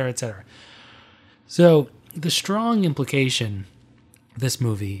happened, etc., etc. So the strong implication of this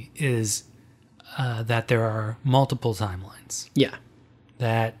movie is that there are multiple timelines. Yeah.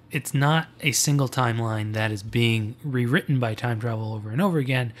 That it's not a single timeline that is being rewritten by time travel over and over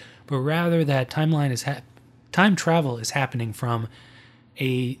again, but rather that time travel is happening from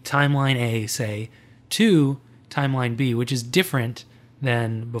a timeline A, say, to timeline B, which is different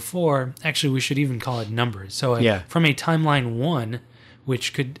than before. Actually, we should even call it numbers. So from a timeline 1,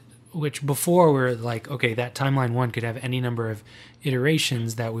 which before we're like, okay, that timeline 1 could have any number of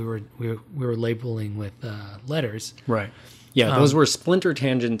iterations that we were labeling with letters. Right. Yeah, those were splinter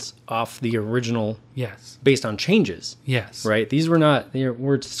tangents off the original. Yes. Based on changes. Yes. Right. These were not.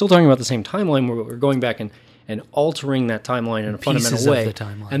 We're still talking about the same timeline. We're going back and altering that timeline in a fundamental way. Of the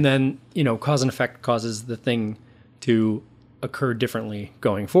timeline. And then cause and effect causes the thing to occur differently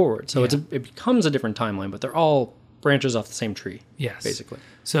going forward. So it becomes a different timeline, but they're all branches off the same tree. Yes. Basically.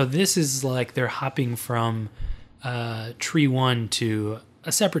 So this is like they're hopping from tree 1 to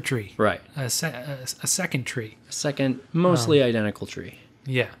a separate tree. Right. A second tree. A second, mostly identical tree.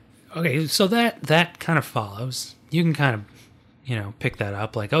 Yeah. Okay, so that kind of follows. You can kind of, pick that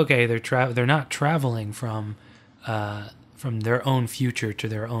up. Like, okay, they're not traveling from their own future to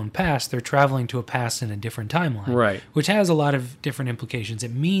their own past. They're traveling to a past in a different timeline. Right. Which has a lot of different implications.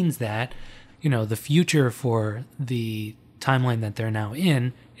 It means that, the future for the timeline that they're now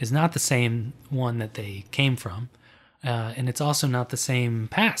in is not the same one that they came from. And it's also not the same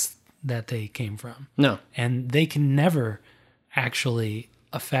past that they came from. No. And they can never actually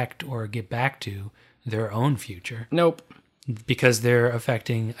affect or get back to their own future. Nope. Because they're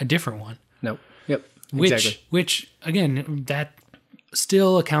affecting a different one. Nope. Yep. Exactly. Which again, that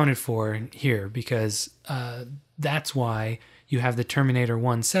still accounted for here because that's why you have the Terminator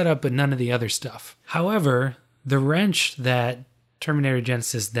 1 setup, but none of the other stuff. However, the wrench that Terminator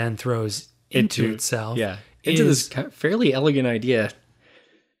Genesys then throws into itself... Yeah. Into this fairly elegant idea,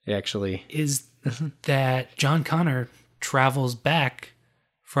 actually. Is that John Connor travels back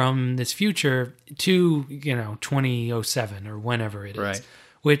from this future to, 2007 or whenever it is. Right.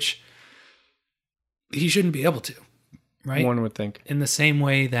 Which he shouldn't be able to, right? One would think. In the same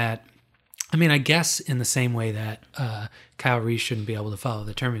way that, I guess in the same way that Kyle Reese shouldn't be able to follow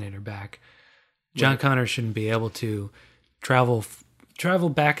the Terminator back, John Connor shouldn't be able to travel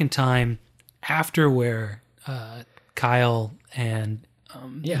back in time after where Kyle and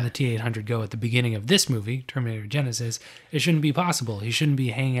the T-800 go at the beginning of this movie, Terminator Genesys. It shouldn't be possible. He shouldn't be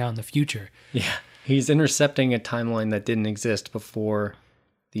hanging out in the future. Yeah, he's intercepting a timeline that didn't exist before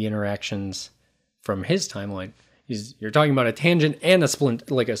the interactions from his timeline. You're talking about a tangent and a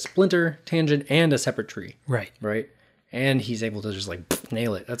splinter tangent and a separate tree. Right. Right. And he's able to just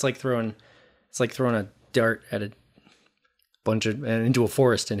nail it. That's like throwing a dart at a bunch of into a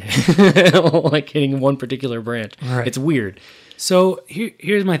forest and like hitting one particular branch. Right. It's weird. So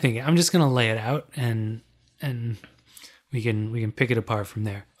here's my thinking. I'm just gonna lay it out and we can pick it apart from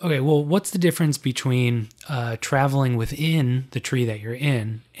there. Okay, well, what's the difference between traveling within the tree that you're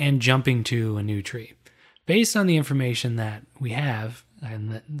in and jumping to a new tree? Based on the information that we have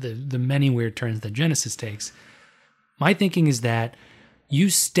and the many weird turns that Genesys takes, my thinking is that you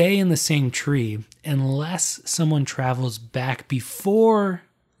stay in the same tree unless someone travels back before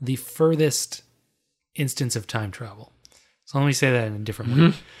the furthest instance of time travel. So let me say that in a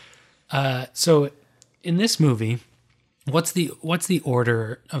different way. So in this movie, what's the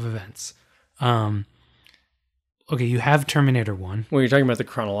order of events? Okay, you have Terminator 1. Well, you're talking about the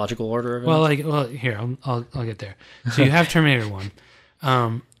chronological order of events? Well, here, I'll get there. So you have Terminator 1.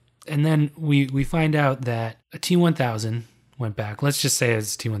 And then we find out that a T-1000 went back. Let's just say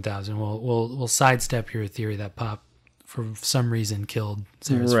it's T-1000. We'll sidestep your theory that Pop, for some reason, killed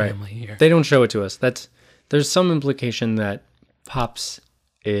Sarah's family here. They don't show it to us. There's some implication that Pops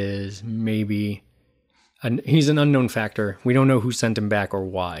is maybe he's an unknown factor. We don't know who sent him back or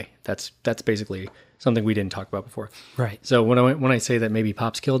why. That's basically something we didn't talk about before. Right. So when I say that maybe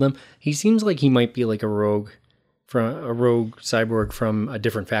Pops killed him, he seems like he might be like a rogue from a rogue cyborg from a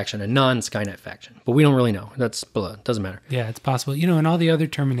different faction, a non-Skynet faction. But we don't really know. That's doesn't matter. Yeah, it's possible. You know, in all the other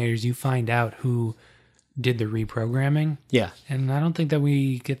Terminators, you find out who did the reprogramming. Yeah. And I don't think that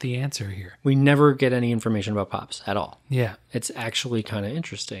we get the answer here. We never get any information about Pops at all. Yeah. It's actually kind of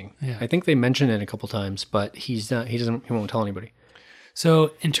interesting. Yeah. I think they mention it a couple times, but he won't tell anybody.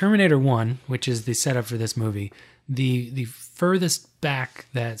 So in Terminator 1, which is the setup for this movie, the furthest back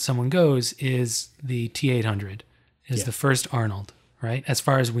that someone goes is the T-800, is the first Arnold, right? As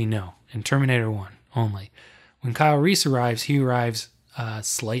far as we know, in Terminator 1 only. When Kyle Reese arrives, he arrives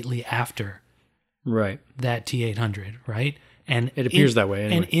slightly after Right. that T-800, right? And it appears that way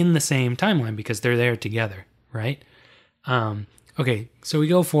anyway. And in the same timeline because they're there together, right? Okay, so we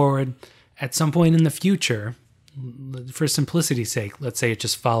go forward. At some point in the future, for simplicity's sake, let's say it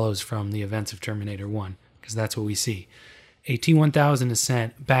just follows from the events of Terminator 1, because that's what we see. A T-1000 is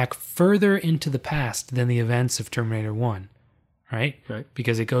sent back further into the past than the events of Terminator 1, right? Right.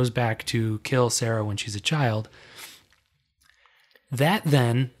 Because it goes back to kill Sarah when she's a child. That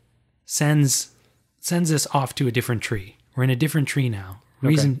then sends us off to a different tree. We're in a different tree now.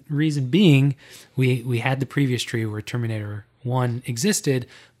 Reason being, we had the previous tree where Terminator 1 existed,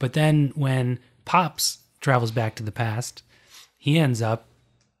 but then when Pops travels back to the past, he ends up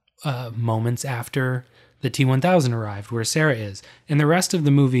moments after the T-1000 arrived, where Sarah is. And the rest of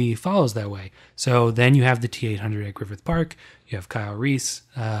the movie follows that way. So then you have the T-800 at Griffith Park, you have Kyle Reese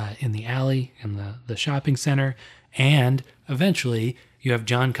in the alley, in the shopping center, and eventually you have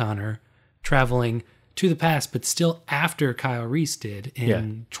John Connor traveling to the past, but still after Kyle Reese did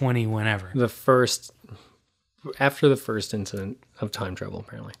in 20 whenever. After the first incident of time travel,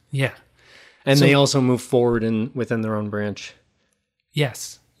 apparently. Yeah. And they also move forward within their own branch.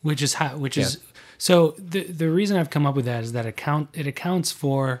 Yes, is so the reason I've come up with that is that it accounts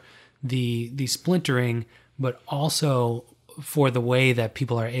for the splintering, but also for the way that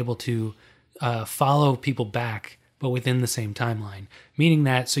people are able to follow people back, but within the same timeline. Meaning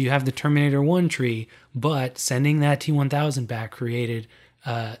that, so you have the Terminator 1 tree, but sending that T-1000 back created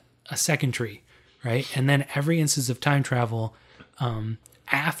a second tree, right? And then every instance of time travel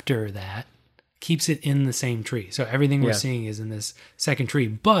after that keeps it in the same tree. So everything we're seeing is in this second tree.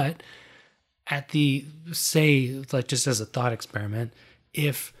 But at the, say, like just as a thought experiment,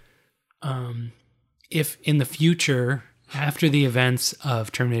 if in the future, after the events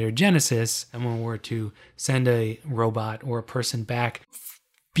of Terminator Genesys, someone were to send a robot or a person back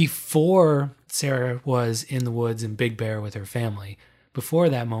before Sarah was in the woods in Big Bear with her family, before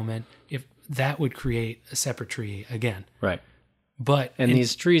that moment, if that would create a separate tree again. Right. But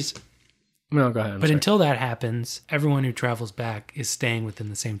these trees... No, go ahead. Until that happens, everyone who travels back is staying within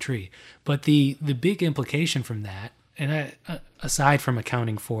the same tree. But the big implication from that, and aside from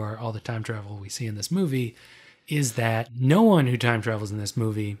accounting for all the time travel we see in this movie, is that no one who time travels in this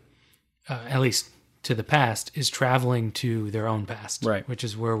movie, at least to the past, is traveling to their own past, right? Which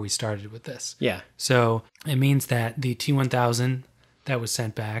is where we started with this. Yeah. So it means that the T-1000 that was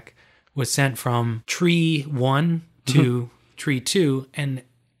sent back was sent from tree 1 to tree 2,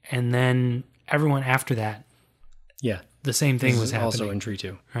 and then everyone after that, the same thing was happening. Also in tree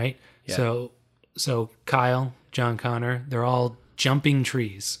 2, right? Yeah. So Kyle, John Connor, they're all jumping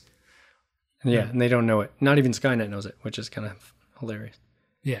trees. Yeah, and they don't know it. Not even Skynet knows it, which is kind of hilarious.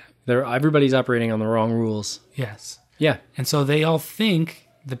 Yeah. Everybody's operating on the wrong rules. Yes. Yeah. And so they all think,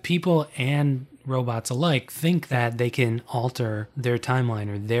 the people and robots alike, think that they can alter their timeline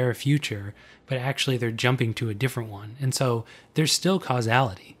or their future, but actually they're jumping to a different one. And so there's still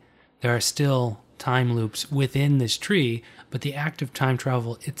causality. There are still time loops within this tree, but the act of time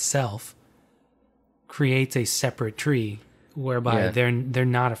travel itself creates a separate tree whereby they're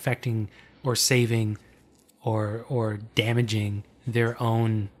not affecting or saving or damaging their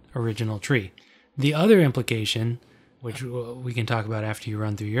own original tree. The other implication, which we can talk about after you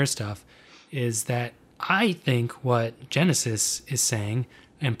run through your stuff, is that I think what Genesys is saying,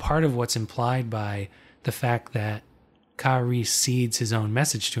 and part of what's implied by the fact that Kyle Reese seeds his own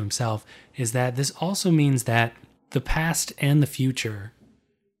message to himself, is that this also means that the past and the future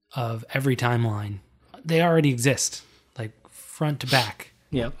of every timeline, they already exist, like front to back,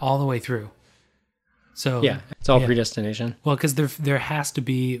 all the way through. So it's all predestination. Well, because there has to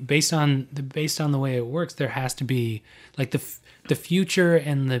be, based on the way it works, there has to be, like, the future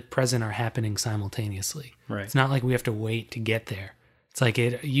and the present are happening simultaneously. Right. It's not like we have to wait to get there. It's like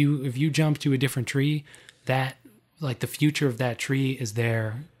if you jump to a different tree, that, like, the future of that tree is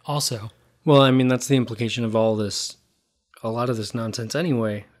there also. Well, I mean, that's the implication of all this, a lot of this nonsense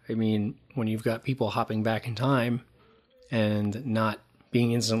anyway. I mean, when you've got people hopping back in time and not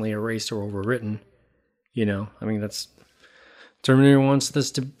being instantly erased or overwritten, You know, I mean, that's Terminator wants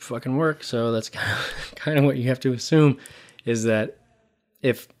this to fucking work, so that's kind of what you have to assume is that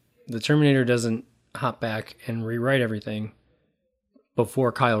if the Terminator doesn't hop back and rewrite everything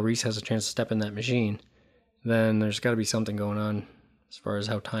before Kyle Reese has a chance to step in that machine, then there's got to be something going on as far as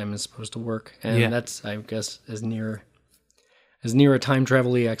how time is supposed to work. And that's, I guess, as near a time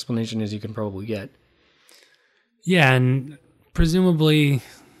travel-y explanation as you can probably get. Yeah, and presumably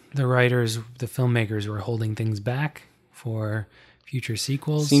the writers, the filmmakers were holding things back for future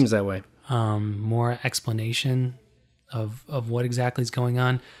sequels. Seems that way. More explanation of what exactly is going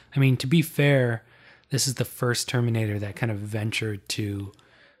on. I mean, to be fair, this is the first Terminator that kind of ventured to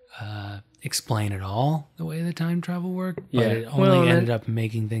explain it all, the way the time travel worked. But it only ended up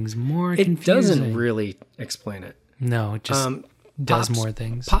making things more confusing. It doesn't really explain it. No, it just does more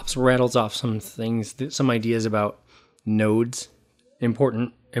things. Pops rattles off some things, some ideas about nodes,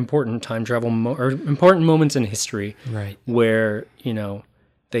 important time travel or important moments in history, right? Where, you know,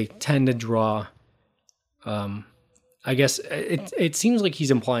 they tend to draw. I guess it seems like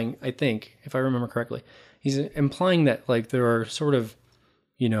he's implying. I think, if I remember correctly, he's implying that like there are sort of,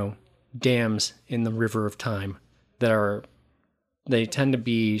 you know, dams in the river of time that they tend to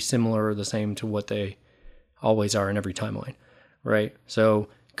be similar or the same to what they always are in every timeline, right? So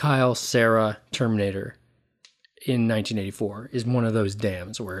Kyle, Sarah, Terminator in 1984 is one of those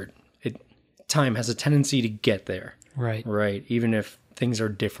dams where time has a tendency to get there, right? Even if things are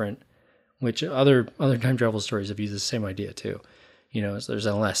different, which other time travel stories have used the same idea too. You know, there's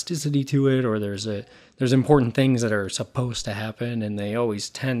an elasticity to it, or there's important things that are supposed to happen, and they always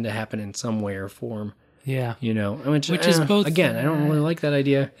tend to happen in some way or form. Yeah, you know, which is both. Again, I don't really like that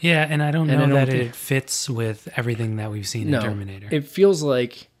idea. Yeah, and I don't know that it fits with everything that we've seen in Terminator. It feels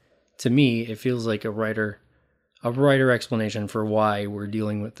like, to me, a writer explanation for why we're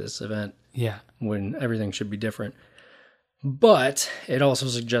dealing with this event. Yeah, when everything should be different. But it also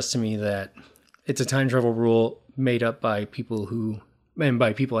suggests to me that it's a time travel rule made up by people who, and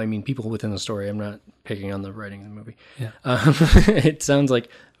by people I mean people within the story. I'm not picking on the writing of the movie. Yeah. It sounds like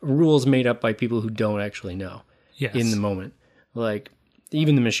rules made up by people who don't actually know in the moment. Like,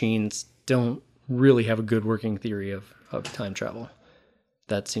 even the machines don't really have a good working theory of time travel.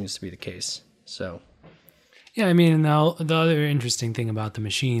 That seems to be the case. So, yeah, I mean, the other interesting thing about the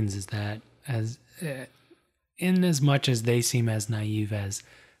machines is that in as much as they seem as naive as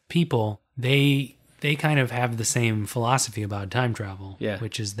people, they kind of have the same philosophy about time travel,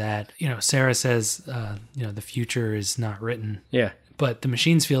 which is that, you know, Sarah says, you know, the future is not written. Yeah. But the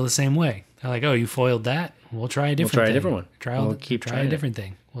machines feel the same way. They're like, oh, you foiled that? We'll try a different thing. We'll try a different one. Try a different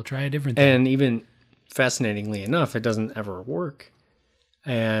thing. We'll try a different thing. And even fascinatingly enough, it doesn't ever work.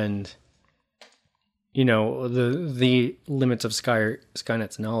 And, you know, the limits of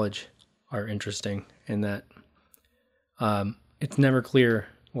Skynet's knowledge are interesting in that it's never clear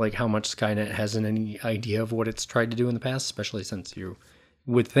like how much Skynet has any idea of what it's tried to do in the past, especially since you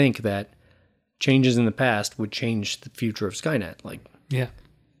would think that changes in the past would change the future of Skynet. Like, yeah,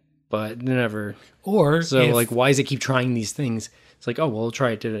 but never. Or so, like, why does it keep trying these things? It's like, oh, well, we'll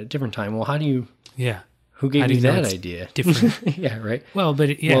try it at a different time. Well, how do you? Yeah, who gave you that idea? Different. Yeah, right. Well,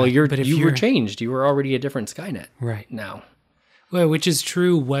 but yeah, well, you were changed. You were already a different Skynet, right? Now, well, which is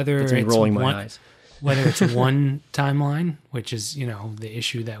true whether it's rolling my eyes. Whether it's one timeline, which is, you know, the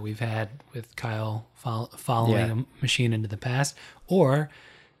issue that we've had with Kyle following a machine into the past, or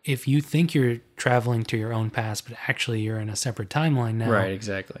if you think you're traveling to your own past, but actually you're in a separate timeline now. Right,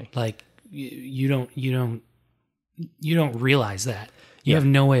 exactly. Like you don't realize that. You have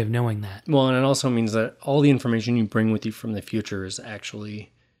no way of knowing that. Well, and it also means that all the information you bring with you from the future is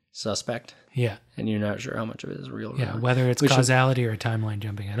actually suspect. Yeah. And you're not sure how much of it is real. Yeah, whether it's causality or timeline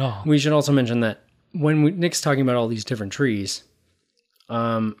jumping at all. We should also mention that when Nick's talking about all these different trees,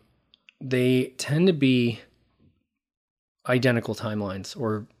 they tend to be identical timelines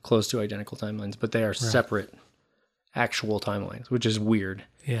or close to identical timelines, but they are separate actual timelines, which is weird.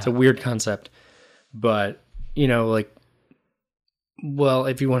 Yeah. It's a weird concept, but, you know, like, well,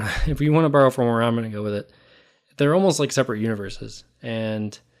 if you want to borrow from where I'm going to go with it, they're almost like separate universes,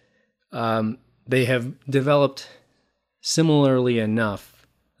 and they have developed similarly enough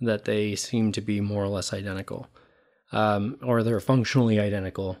that they seem to be more or less identical, or they're functionally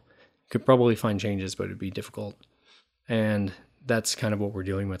identical. Could probably find changes, but it'd be difficult. And that's kind of what we're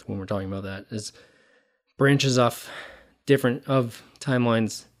dealing with when we're talking about that, is branches off different of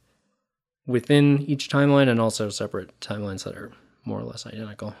timelines within each timeline, and also separate timelines that are more or less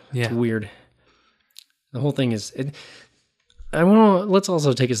identical. Yeah. It's weird. The whole thing is, let's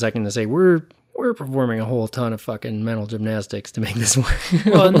also take a second to say we're we're performing a whole ton of fucking mental gymnastics to make this work.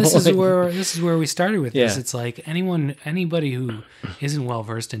 Well, and this is where we started with this. Yeah. It's like anybody who isn't well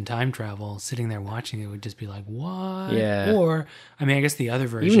versed in time travel, sitting there watching it would just be like, "What?" Yeah. Or, I mean, I guess the other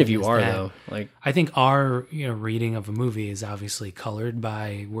version. Even if you is are that though, like I think our reading of a movie is obviously colored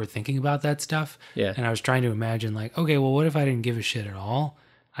by we're thinking about that stuff. Yeah. And I was trying to imagine like, okay, well, what if I didn't give a shit at all?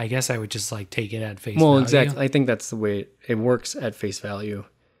 I guess I would just like take it at face value. well, exactly. I think that's the way it works at face value.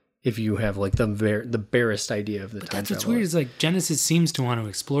 If you have like the barest idea of the time That's what's travel. weird is like Genesis seems to want to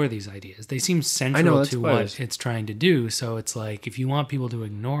explore these ideas. They seem central that's to why I what was- it's trying to do. So it's like if you want people to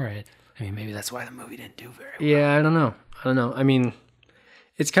ignore it, I mean, maybe that's why the movie didn't do very well. Yeah, I don't know. I mean,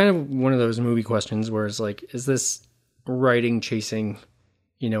 it's kind of one of those movie questions where it's like, is this writing chasing,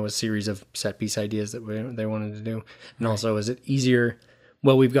 a series of set piece ideas that they wanted to do? And also, is it easier?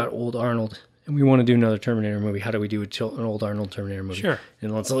 Well, we've got old Arnold and we want to do another Terminator movie. How do we do an old Arnold Terminator movie? Sure.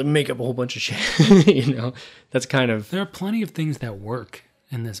 And let's make up a whole bunch of shit. That's kind of... There are plenty of things that work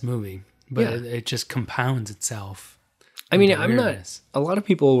in this movie, but Yeah. it just compounds itself. I mean, into I'm not... weirdness. A lot of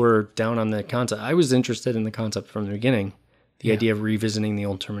people were down on that concept. I was interested in the concept from the beginning. The idea of revisiting the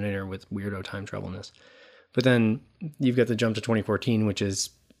old Terminator with weirdo time travelness. But then you've got the jump to 2014, which is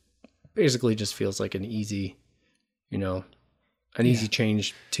basically just feels like an easy, easy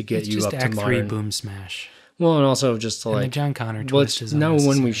change to get It's you just up to Act 3 modern. boom smash. Well, and also just to And the like, John Connor well, twist it's is now when we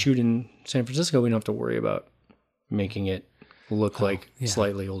unnecessary. shoot in San Francisco, we don't have to worry about making it look like yeah.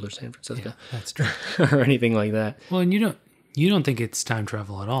 slightly older San Francisco Yeah, that's true. or anything like that. Well, and you don't think it's time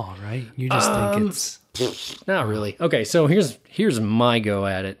travel at all, right? You just think it's Not really. Okay, so here's my go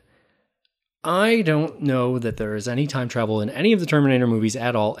at it. I don't know that there is any time travel in any of the Terminator movies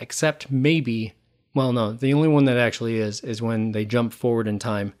at all, except maybe, well, no, the only one that actually is when they jump forward in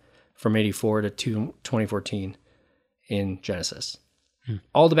time from 84 to 2014 in Genesis.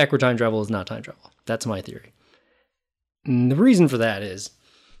 All the backward time travel is not time travel. That's my theory. And the reason for that is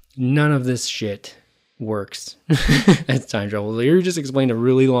none of this shit works as time travel. You just explained a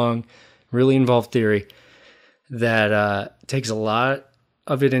really long, really involved theory that takes a lot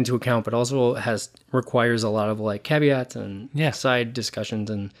of it into account, but also requires a lot of like caveats and side discussions,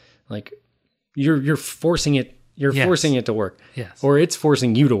 and like you're forcing it. You're forcing it to work. Yes. Or it's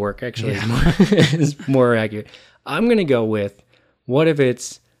forcing you to work, actually, is more accurate. I'm going to go with, what if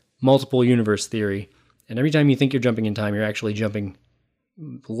it's multiple universe theory, and every time you think you're jumping in time, you're actually jumping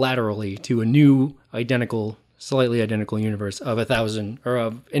laterally to a new slightly identical universe of 1,000 or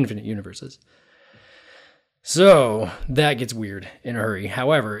of infinite universes. So that gets weird in a hurry.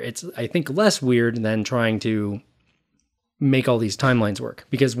 However, it's, I think, less weird than trying to make all these timelines work.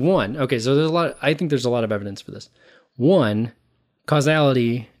 Because so I think there's a lot of evidence for this. One,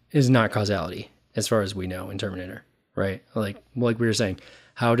 causality is not causality, as far as we know in Terminator, right? Like we were saying,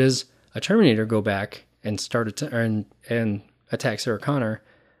 how does a Terminator go back and and attack Sarah Connor,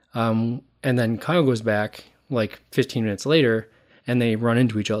 and then Kyle goes back like 15 minutes later, and they run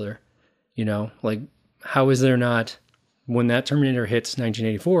into each other? How is there not, when that Terminator hits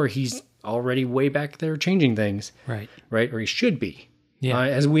 1984, he's already way back there changing things. Right. Right? Or he should be. Yeah.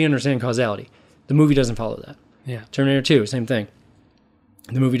 As we understand causality. The movie doesn't follow that. Yeah. Terminator 2, same thing.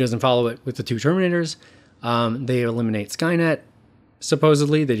 The movie doesn't follow it with the two Terminators. They eliminate Skynet,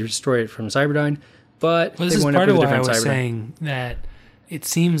 supposedly. They destroy it from Cyberdyne. But Well, this they is wind up part of with a why I different was Cyberdyne. saying that it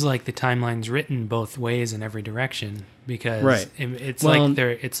seems like the timeline's written both ways in every direction, because Right. it's Well,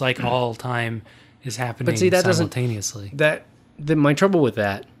 it's like all time is happening But see, that simultaneously. My trouble with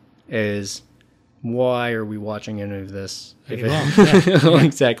that is, why are we watching any of this? Okay, well, yeah.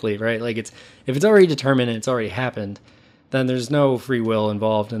 Exactly, right? Like, if it's already determined and it's already happened, then there's no free will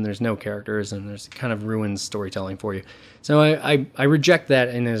involved, and there's no characters, and there's kind of ruins storytelling for you. So I reject that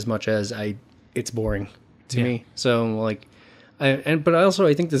in as much as it's boring to me. So but also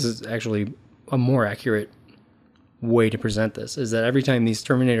I think this is actually a more accurate way to present this, is that every time these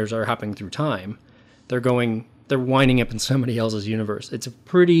Terminators are hopping through time, they're winding up in somebody else's universe. It's a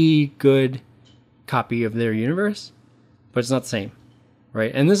pretty good copy of their universe, but it's not the same,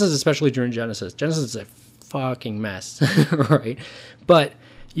 right? And this is especially during Genesis. Genesis is a fucking mess, right? But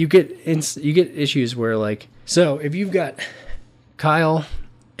you get issues where, so if you've got Kyle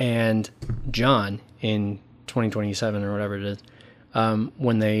and John in 2027 or whatever it is,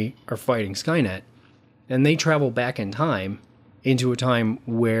 when they are fighting Skynet, and they travel back in time into a time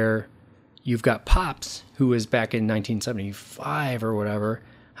where you've got Pops, who is back in 1975 or whatever.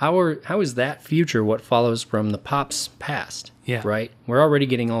 How is that future what follows from the Pops past? Yeah. Right? We're already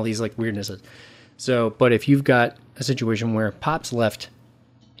getting all these weirdnesses. So, but if you've got a situation where Pops left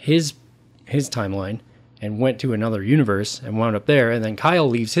his timeline and went to another universe and wound up there, and then Kyle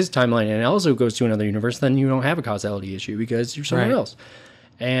leaves his timeline and also goes to another universe, then you don't have a causality issue because you're somewhere else.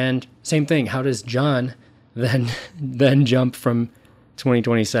 And same thing, how does John then jump from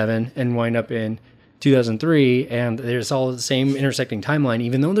 2027 and wind up in 2003, and there's all the same intersecting timeline,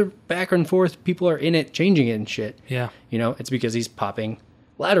 even though they're back and forth, people are in it, changing it and shit. Yeah. You know, it's because he's popping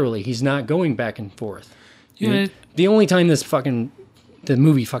laterally. He's not going back and forth. Yeah. The only time the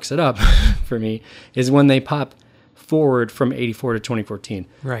movie fucks it up for me is when they pop forward from 84 to 2014.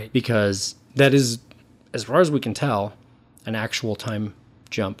 Right. Because that is, as far as we can tell, an actual time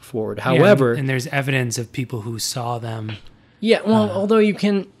jump forward. However... and there's evidence of people who saw them. Yeah, well, although you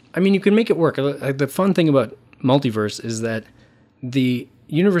can make it work. The fun thing about multiverse is that the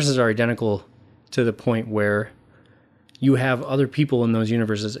universes are identical to the point where you have other people in those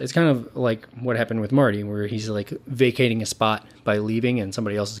universes. It's kind of like what happened with Marty, where he's like vacating a spot by leaving and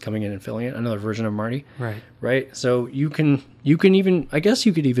somebody else is coming in and filling it, another version of Marty. Right. Right? So you can even, I guess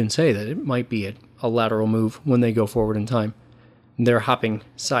you could even say that it might be a lateral move when they go forward in time. They're hopping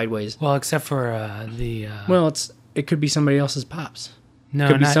sideways. Well, except for it could be somebody else's pops. No,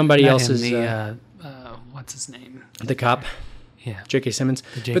 could be somebody not else's. him, what's his name? The cop. Yeah. J.K. Simmons.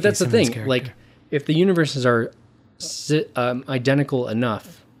 J.K. But that's Simmons the thing. character. Like, if the universes are identical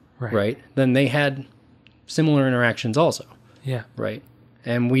enough, right, then they had similar interactions also. Yeah. Right.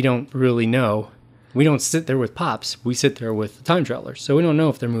 And we don't really know. We don't sit there with pops. We sit there with the time travelers. So we don't know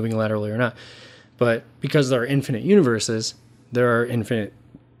if they're moving laterally or not. But because there are infinite universes, there are infinite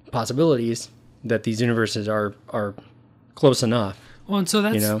possibilities that these universes are close enough. Well, and so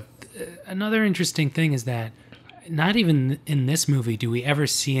that's another interesting thing is that not even in this movie do we ever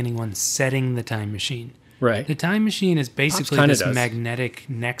see anyone setting the time machine. Right. The time machine is basically Pops this does. magnetic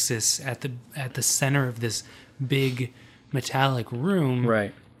nexus at the center of this big metallic room.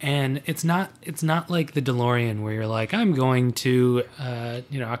 Right. And it's not like the DeLorean where you're like, I'm going to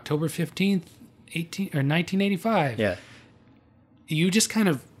October 15th, 1985. Yeah. You just kind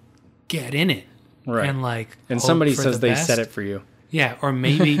of get in it. Right. And and somebody says they best. set it for you. Yeah, or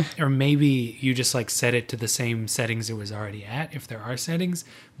maybe you just like set it to the same settings it was already at, if there are settings.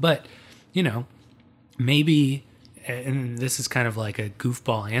 But, maybe, and this is kind of like a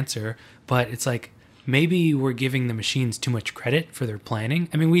goofball answer, but it's like maybe we're giving the machines too much credit for their planning.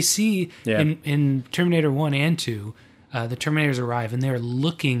 I mean, we see in Terminator 1 and 2, the Terminators arrive and they're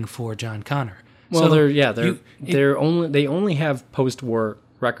looking for John Connor. Well, So they only have post-war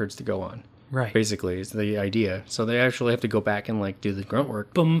records to go on. Right. Basically, is the idea. So they actually have to go back and do the grunt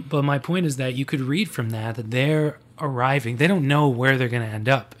work. But my point is that you could read from that they're arriving. They don't know where they're going to end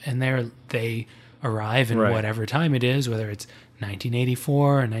up, and they arrive in whatever time it is, whether it's 1984 or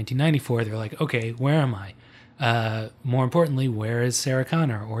 1994. They're like, okay, where am I? More importantly, where is Sarah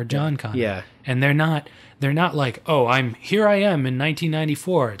Connor or John Connor? Yeah. And they're not like, oh, I am in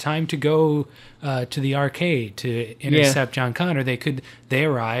 1994. Time to go to the arcade to intercept John Connor. They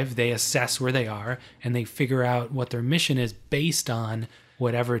arrive, they assess where they are, and they figure out what their mission is based on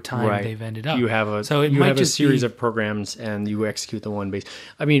whatever time they've ended up. You have a series of programs, and you execute the one base.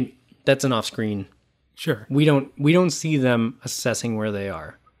 I mean, that's an off-screen. Sure. We don't see them assessing where they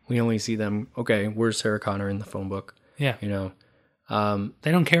are. We only see them. Okay, where's Sarah Connor in the phone book? Yeah. They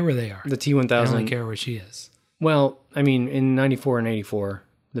don't care where they are. The T-1000. They only care where she is. Well, I mean, in 94 and 84,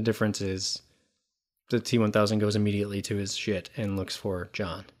 the difference is the T-1000 goes immediately to his shit and looks for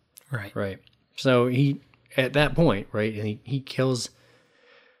John. Right. Right. So he, at that point, right, he kills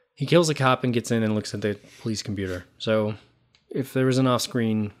a cop and gets in and looks at the police computer. So if there was an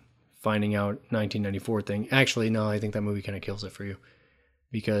off-screen finding out 1994 thing, actually, no, I think that movie kind of kills it for you.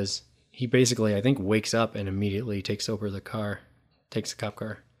 Because he basically, I think, wakes up and immediately takes over the car, takes the cop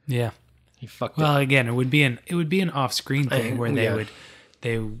car. Yeah. He fucked Well, it. again, it would be an off-screen thing where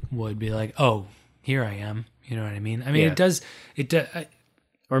they would be like, "Oh, here I am." You know what I mean? I mean, it does.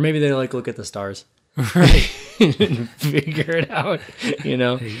 Or maybe they look at the stars, right, and figure it out.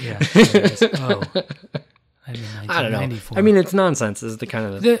 Yeah. Oh, I don't know. I mean, it's nonsense. Is the kind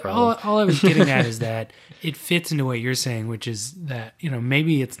of problem. All I was getting at is that it fits into what you're saying, which is that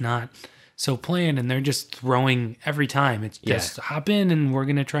maybe it's not so planned, and they're just throwing every time. It's just hop in, and we're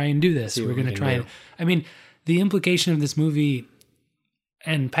gonna try and do this. We're gonna try and. I mean, the implication of this movie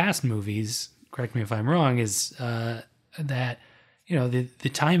and past movies, correct me if I'm wrong, is that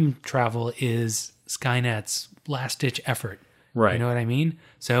the time travel is Skynet's last-ditch effort. Right. You know what I mean?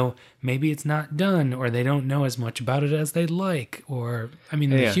 So maybe it's not done, or they don't know as much about it as they'd like, or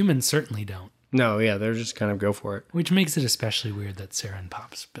the humans certainly don't. No, yeah, they're just kind of go for it. Which makes it especially weird that Sarah and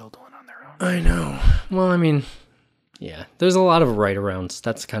Pops build one on their own. I know. Well, I mean, yeah, there's a lot of right-arounds.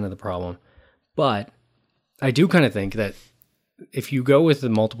 That's kind of the problem. But I do kind of think that if you go with the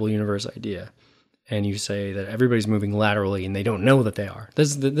multiple universe idea and you say that everybody's moving laterally and they don't know that they are,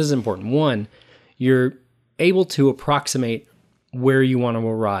 this is important. One, you're able to approximate where you want to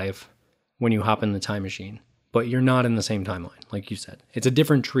arrive when you hop in the time machine, but you're not in the same timeline, like you said. It's a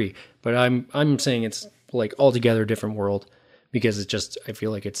different tree, but I'm saying it's like altogether different world because it's just, I feel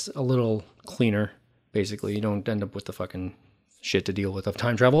like it's a little cleaner, basically. You don't end up with the fucking shit to deal with of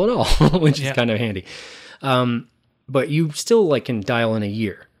time travel at all, which is kind of handy. But you still like can dial in a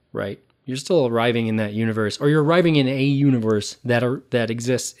year, right? You're still arriving in that universe, or you're arriving in a universe that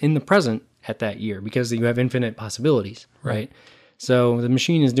exists in the present at that year because you have infinite possibilities, right? So the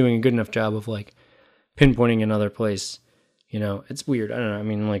machine is doing a good enough job of like pinpointing another place. You know, it's weird. I don't know. I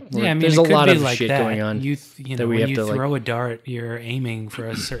mean, like, there's a lot of like shit going on. You know, when you throw a dart, you're aiming for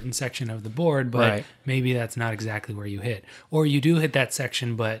a certain section of the board, but maybe that's not exactly where you hit. Or you do hit that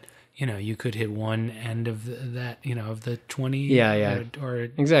section, but, you know, you could hit one end of that, you know, of the 20 or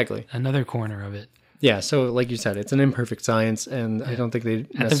exactly another corner of it. Yeah, so like you said, it's an imperfect science, and I don't think they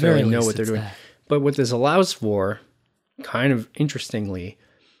necessarily know what they're doing. But what this allows for, kind of interestingly,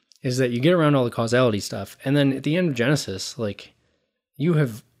 is that you get around all the causality stuff, and then at the end of Genesis, like, you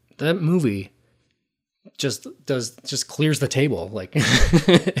have that movie just clears the table. Like,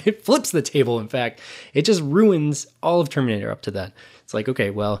 it flips the table. In fact, it just ruins all of Terminator up to that. It's like, okay,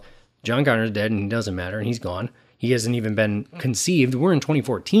 well, John Connor's dead and it doesn't matter, and he's gone. He hasn't even been conceived. We're in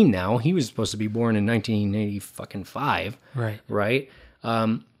 2014 now. He was supposed to be born in 1985. Right?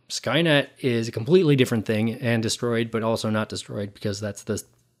 Skynet is a completely different thing and destroyed, but also not destroyed because that's the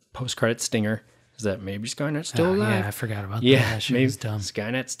post-credit stinger. Is that maybe Skynet's still alive? Yeah, I forgot about that. Yeah, maybe was dumb.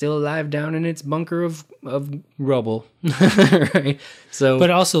 Skynet's still alive down in its bunker of rubble. Right? So, but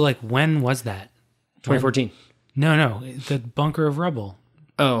also, like, when was that? 2014. No, the bunker of rubble.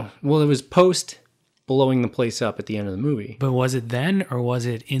 Oh, well, it was post blowing the place up at the end of the movie. But was it then, or was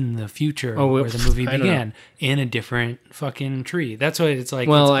it in the future where the movie began? In a different fucking tree. That's why it's like,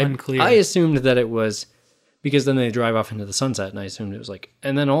 well, it's unclear. I assumed that it was, because then they drive off into the sunset, and I assumed it was like,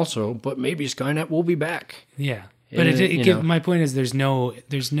 and then also, but maybe Skynet will be back. Yeah. But my point is there's no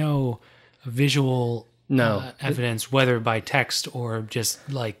visual evidence, whether by text or just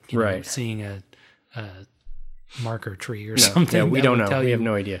like, you know, seeing a marker tree or something. Yeah, we don't know. We have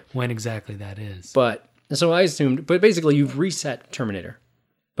no idea when exactly that is. But so I assumed, but basically you've reset Terminator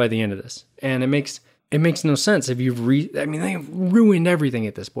by the end of this, and it makes no sense if you've I mean, they've ruined everything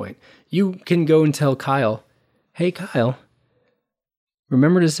at this point. You can go and tell Kyle, hey Kyle,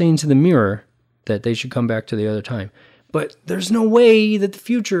 remember to say into the mirror that they should come back to the other time. But there's no way that the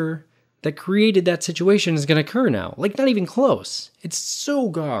future that created that situation is going to occur now. Like, not even close. It's so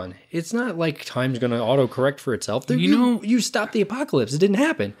gone. It's not like time's going to auto-correct for itself. You stopped the apocalypse. It didn't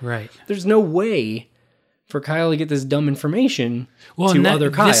happen. Right. There's no way for Kyle to get this dumb information to other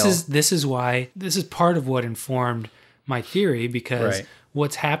Kyle. This is part of what informed my theory, because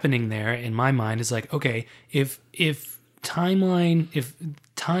what's happening there in my mind is like, okay, if timeline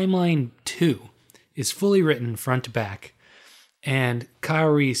 2 is fully written front to back, and Kyle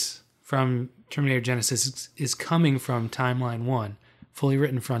Reese from Terminator Genesys is coming from timeline 1, fully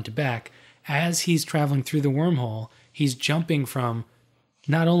written front to back, as he's traveling through the wormhole, he's jumping from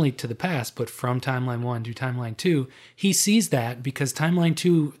not only to the past, but from timeline 1 to timeline 2. He sees that because timeline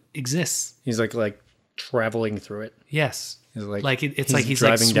 2 exists. He's like traveling through it. Yes. It's like he's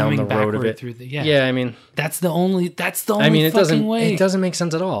driving like down the road of it. Through the, yeah, I mean, that's the only fucking way. It doesn't make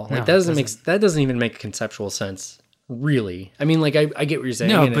sense at all. Like, that doesn't even make conceptual sense. Really, I mean, like, I get what you're saying,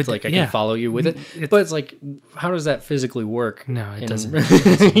 and it's like I can follow you with it, but it's like, how does that physically work? No, it doesn't.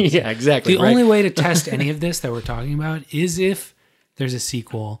 Yeah, exactly. The only way to test any of this that we're talking about is if there's a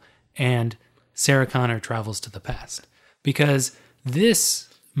sequel and Sarah Connor travels to the past, because this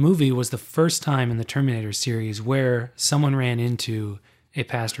movie was the first time in the Terminator series where someone ran into a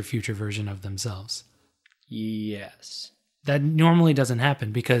past or future version of themselves. Yes. That normally doesn't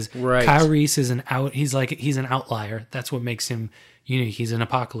happen because Kyle Reese is he's an outlier. That's what makes him unique. He's an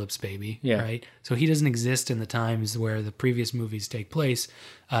apocalypse baby, right? So he doesn't exist in the times where the previous movies take place.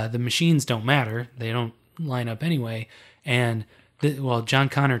 The machines don't matter. They don't line up anyway. And, John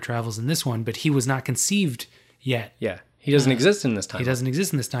Connor travels in this one, but he was not conceived yet. Yeah. He doesn't exist in this timeline. He doesn't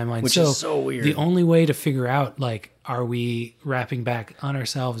exist in this timeline. Which is so weird. The only way to figure out, like, are we wrapping back on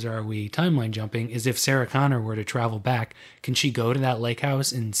ourselves or are we timeline jumping, is if Sarah Connor were to travel back, can she go to that lake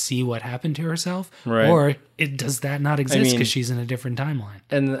house and see what happened to herself? Right. Or does that not exist because she's in a different timeline?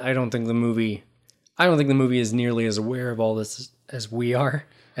 And I don't think the movie is nearly as aware of all this as we are,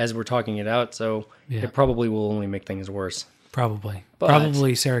 as we're talking it out. So it probably will only make things worse.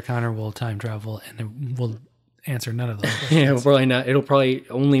 Probably Sarah Connor will time travel and it will answer none of those questions. Yeah, it'll probably not. It'll probably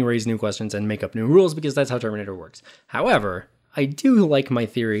only raise new questions and make up new rules because that's how Terminator works. However, I do like my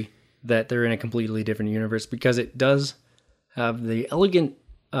theory that they're in a completely different universe because it does have the elegant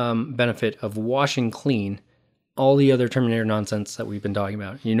benefit of washing clean all the other Terminator nonsense that we've been talking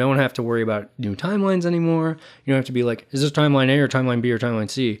about. You don't have to worry about new timelines anymore. You don't have to be like, is this timeline A or timeline B or timeline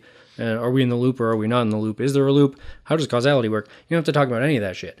C? Are we in the loop or are we not in the loop? Is there a loop? How does causality work? You don't have to talk about any of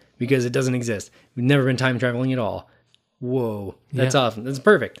that shit because it doesn't exist. We've never been time traveling at all. Whoa, that's awesome. That's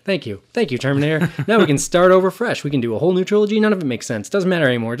perfect. Thank you, Terminator. Now we can start over fresh. We can do a whole new trilogy. None of it makes sense. Doesn't matter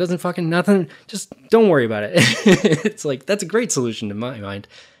anymore. It doesn't fucking nothing. Just don't worry about it. It's like, that's a great solution to my mind.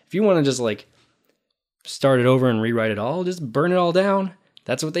 If you want to just like start it over and rewrite it all, just burn it all down.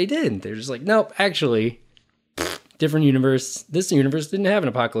 That's what they did. They're just like, nope, actually, different universe. This universe didn't have an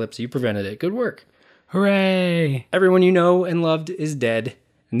apocalypse. You prevented it. Good work. Hooray. Everyone you know and loved is dead.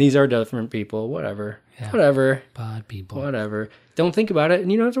 And these are different people. Whatever. Yeah. Whatever. Bad people. Whatever. Don't think about it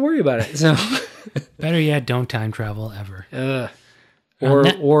and you don't have to worry about it. So Better yet, don't time travel ever.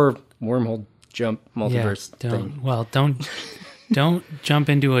 or wormhole jump multiverse thing. Well, don't jump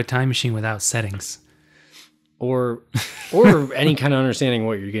into a time machine without settings. Or any kind of understanding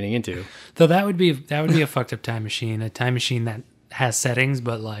what you're getting into. Though that would be a fucked up time machine. A time machine that has settings,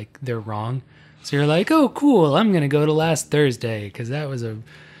 but like they're wrong. So you're like, oh, cool. I'm gonna go to last Thursday because that was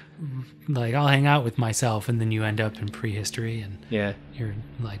I'll hang out with myself, and then you end up in prehistory, and you're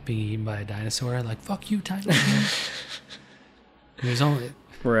like being eaten by a dinosaur. Like, fuck you, time machine. There's only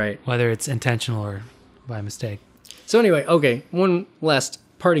whether it's intentional or by mistake. So anyway, okay. One last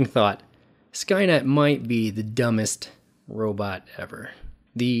parting thought. Skynet might be the dumbest robot ever.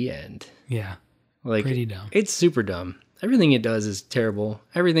 The end. Yeah. Like, pretty dumb. It's super dumb. Everything it does is terrible.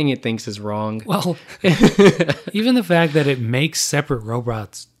 Everything it thinks is wrong. Well, even the fact that it makes separate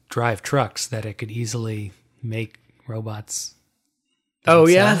robots drive trucks, that it could easily make robots. Oh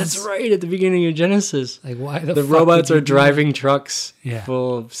yeah, that's right. At the beginning of Genesis. Like, why the robots are driving trucks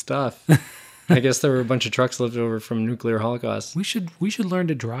full of stuff. I guess there were a bunch of trucks left over from nuclear holocaust. We should learn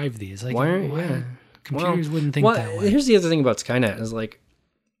to drive these. Like, why computers wouldn't think that way. Here's the other thing about Skynet is like,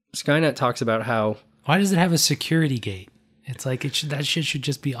 Skynet talks about how. Why does it have a security gate? It's like that shit should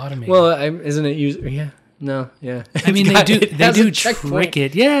just be automated. Well, isn't it used? Yeah, no, yeah. I mean, they do trick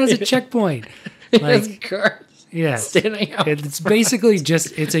it. Yeah, it's a checkpoint. Like cars. Yeah, standing out. It's basically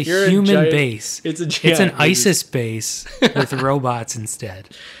just a human base. It's an ISIS base with robots instead.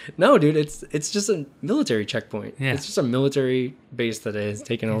 No, dude, it's just a military checkpoint. Yeah. It's just a military base that it has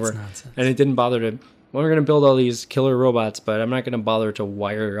taken over, nonsense. And it didn't bother to. Well, we're gonna build all these killer robots, but I'm not gonna bother to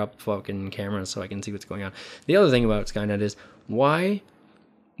wire up fucking cameras so I can see what's going on. The other thing about Skynet is, why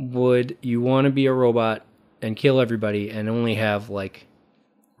would you want to be a robot and kill everybody and only have like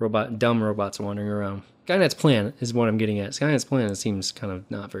dumb robots wandering around? Skynet's plan is what I'm getting at. Skynet's plan seems kind of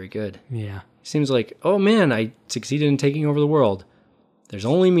not very good. Yeah. It seems like, oh man, I succeeded in taking over the world. There's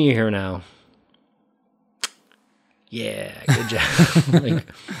only me here now. Yeah, good job. Like,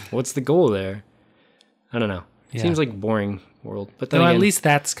 what's the goal there? I don't know. It seems like a boring world. But then at least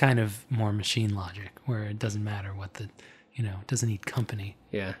that's kind of more machine logic, where it doesn't matter what it doesn't need company.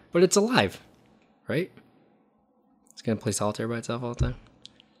 Yeah. But it's alive, right? It's going to play solitaire by itself all the time?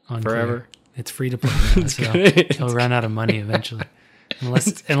 Unclear. Forever? It's free to play now, so it'll run out of money eventually. Unless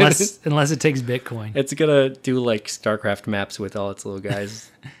it takes Bitcoin. It's gonna do like StarCraft maps with all its little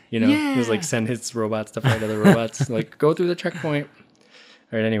guys. Just like send its robots to fight other robots. Like, go through the checkpoint.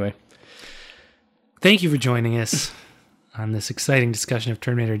 All right, anyway. Thank you for joining us on this exciting discussion of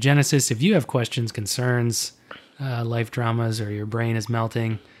Terminator Genesys. If you have questions, concerns, life dramas, or your brain is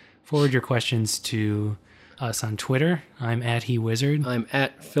melting, forward your questions to us on Twitter. I'm at HeWizard. I'm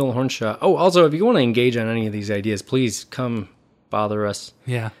at Phil Hornshaw. Oh, also, if you want to engage on any of these ideas, please come bother us.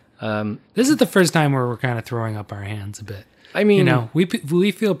 Yeah. This is the first time where we're kind of throwing up our hands a bit. I mean,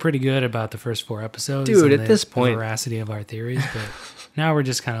 we feel pretty good about the first 4 episodes. Dude, at this point, the veracity of our theories, but now we're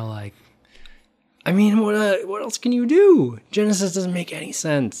just kind of like, I mean, what else can you do? Genesis doesn't make any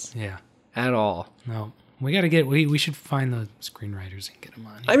sense. Yeah. At all. No. We should find the screenwriters and get them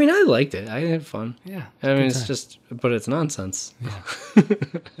on here. I mean, I liked it. I had fun. Yeah. I mean, but it's nonsense. Yeah.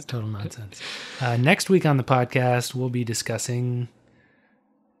 It's total nonsense. Next week on the podcast, we'll be discussing,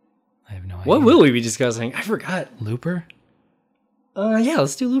 I have no idea. What will we be discussing? I forgot. Looper? Yeah,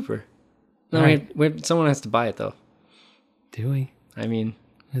 let's do Looper. No, right. Someone has to buy it, though. Do we? I mean,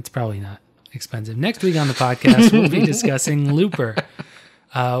 it's probably not expensive. Next week on the podcast, we'll be discussing Looper,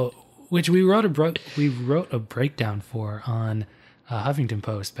 which we wrote a breakdown for on Huffington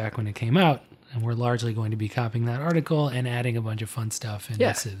Post back when it came out, and we're largely going to be copying that article and adding a bunch of fun stuff and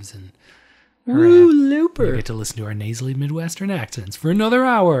missives and Woo, You Looper. get to listen to our nasally Midwestern accents for another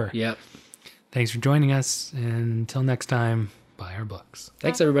hour. Yep. Thanks for joining us. And until next time, buy our books.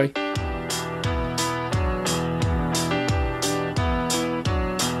 Thanks, everybody.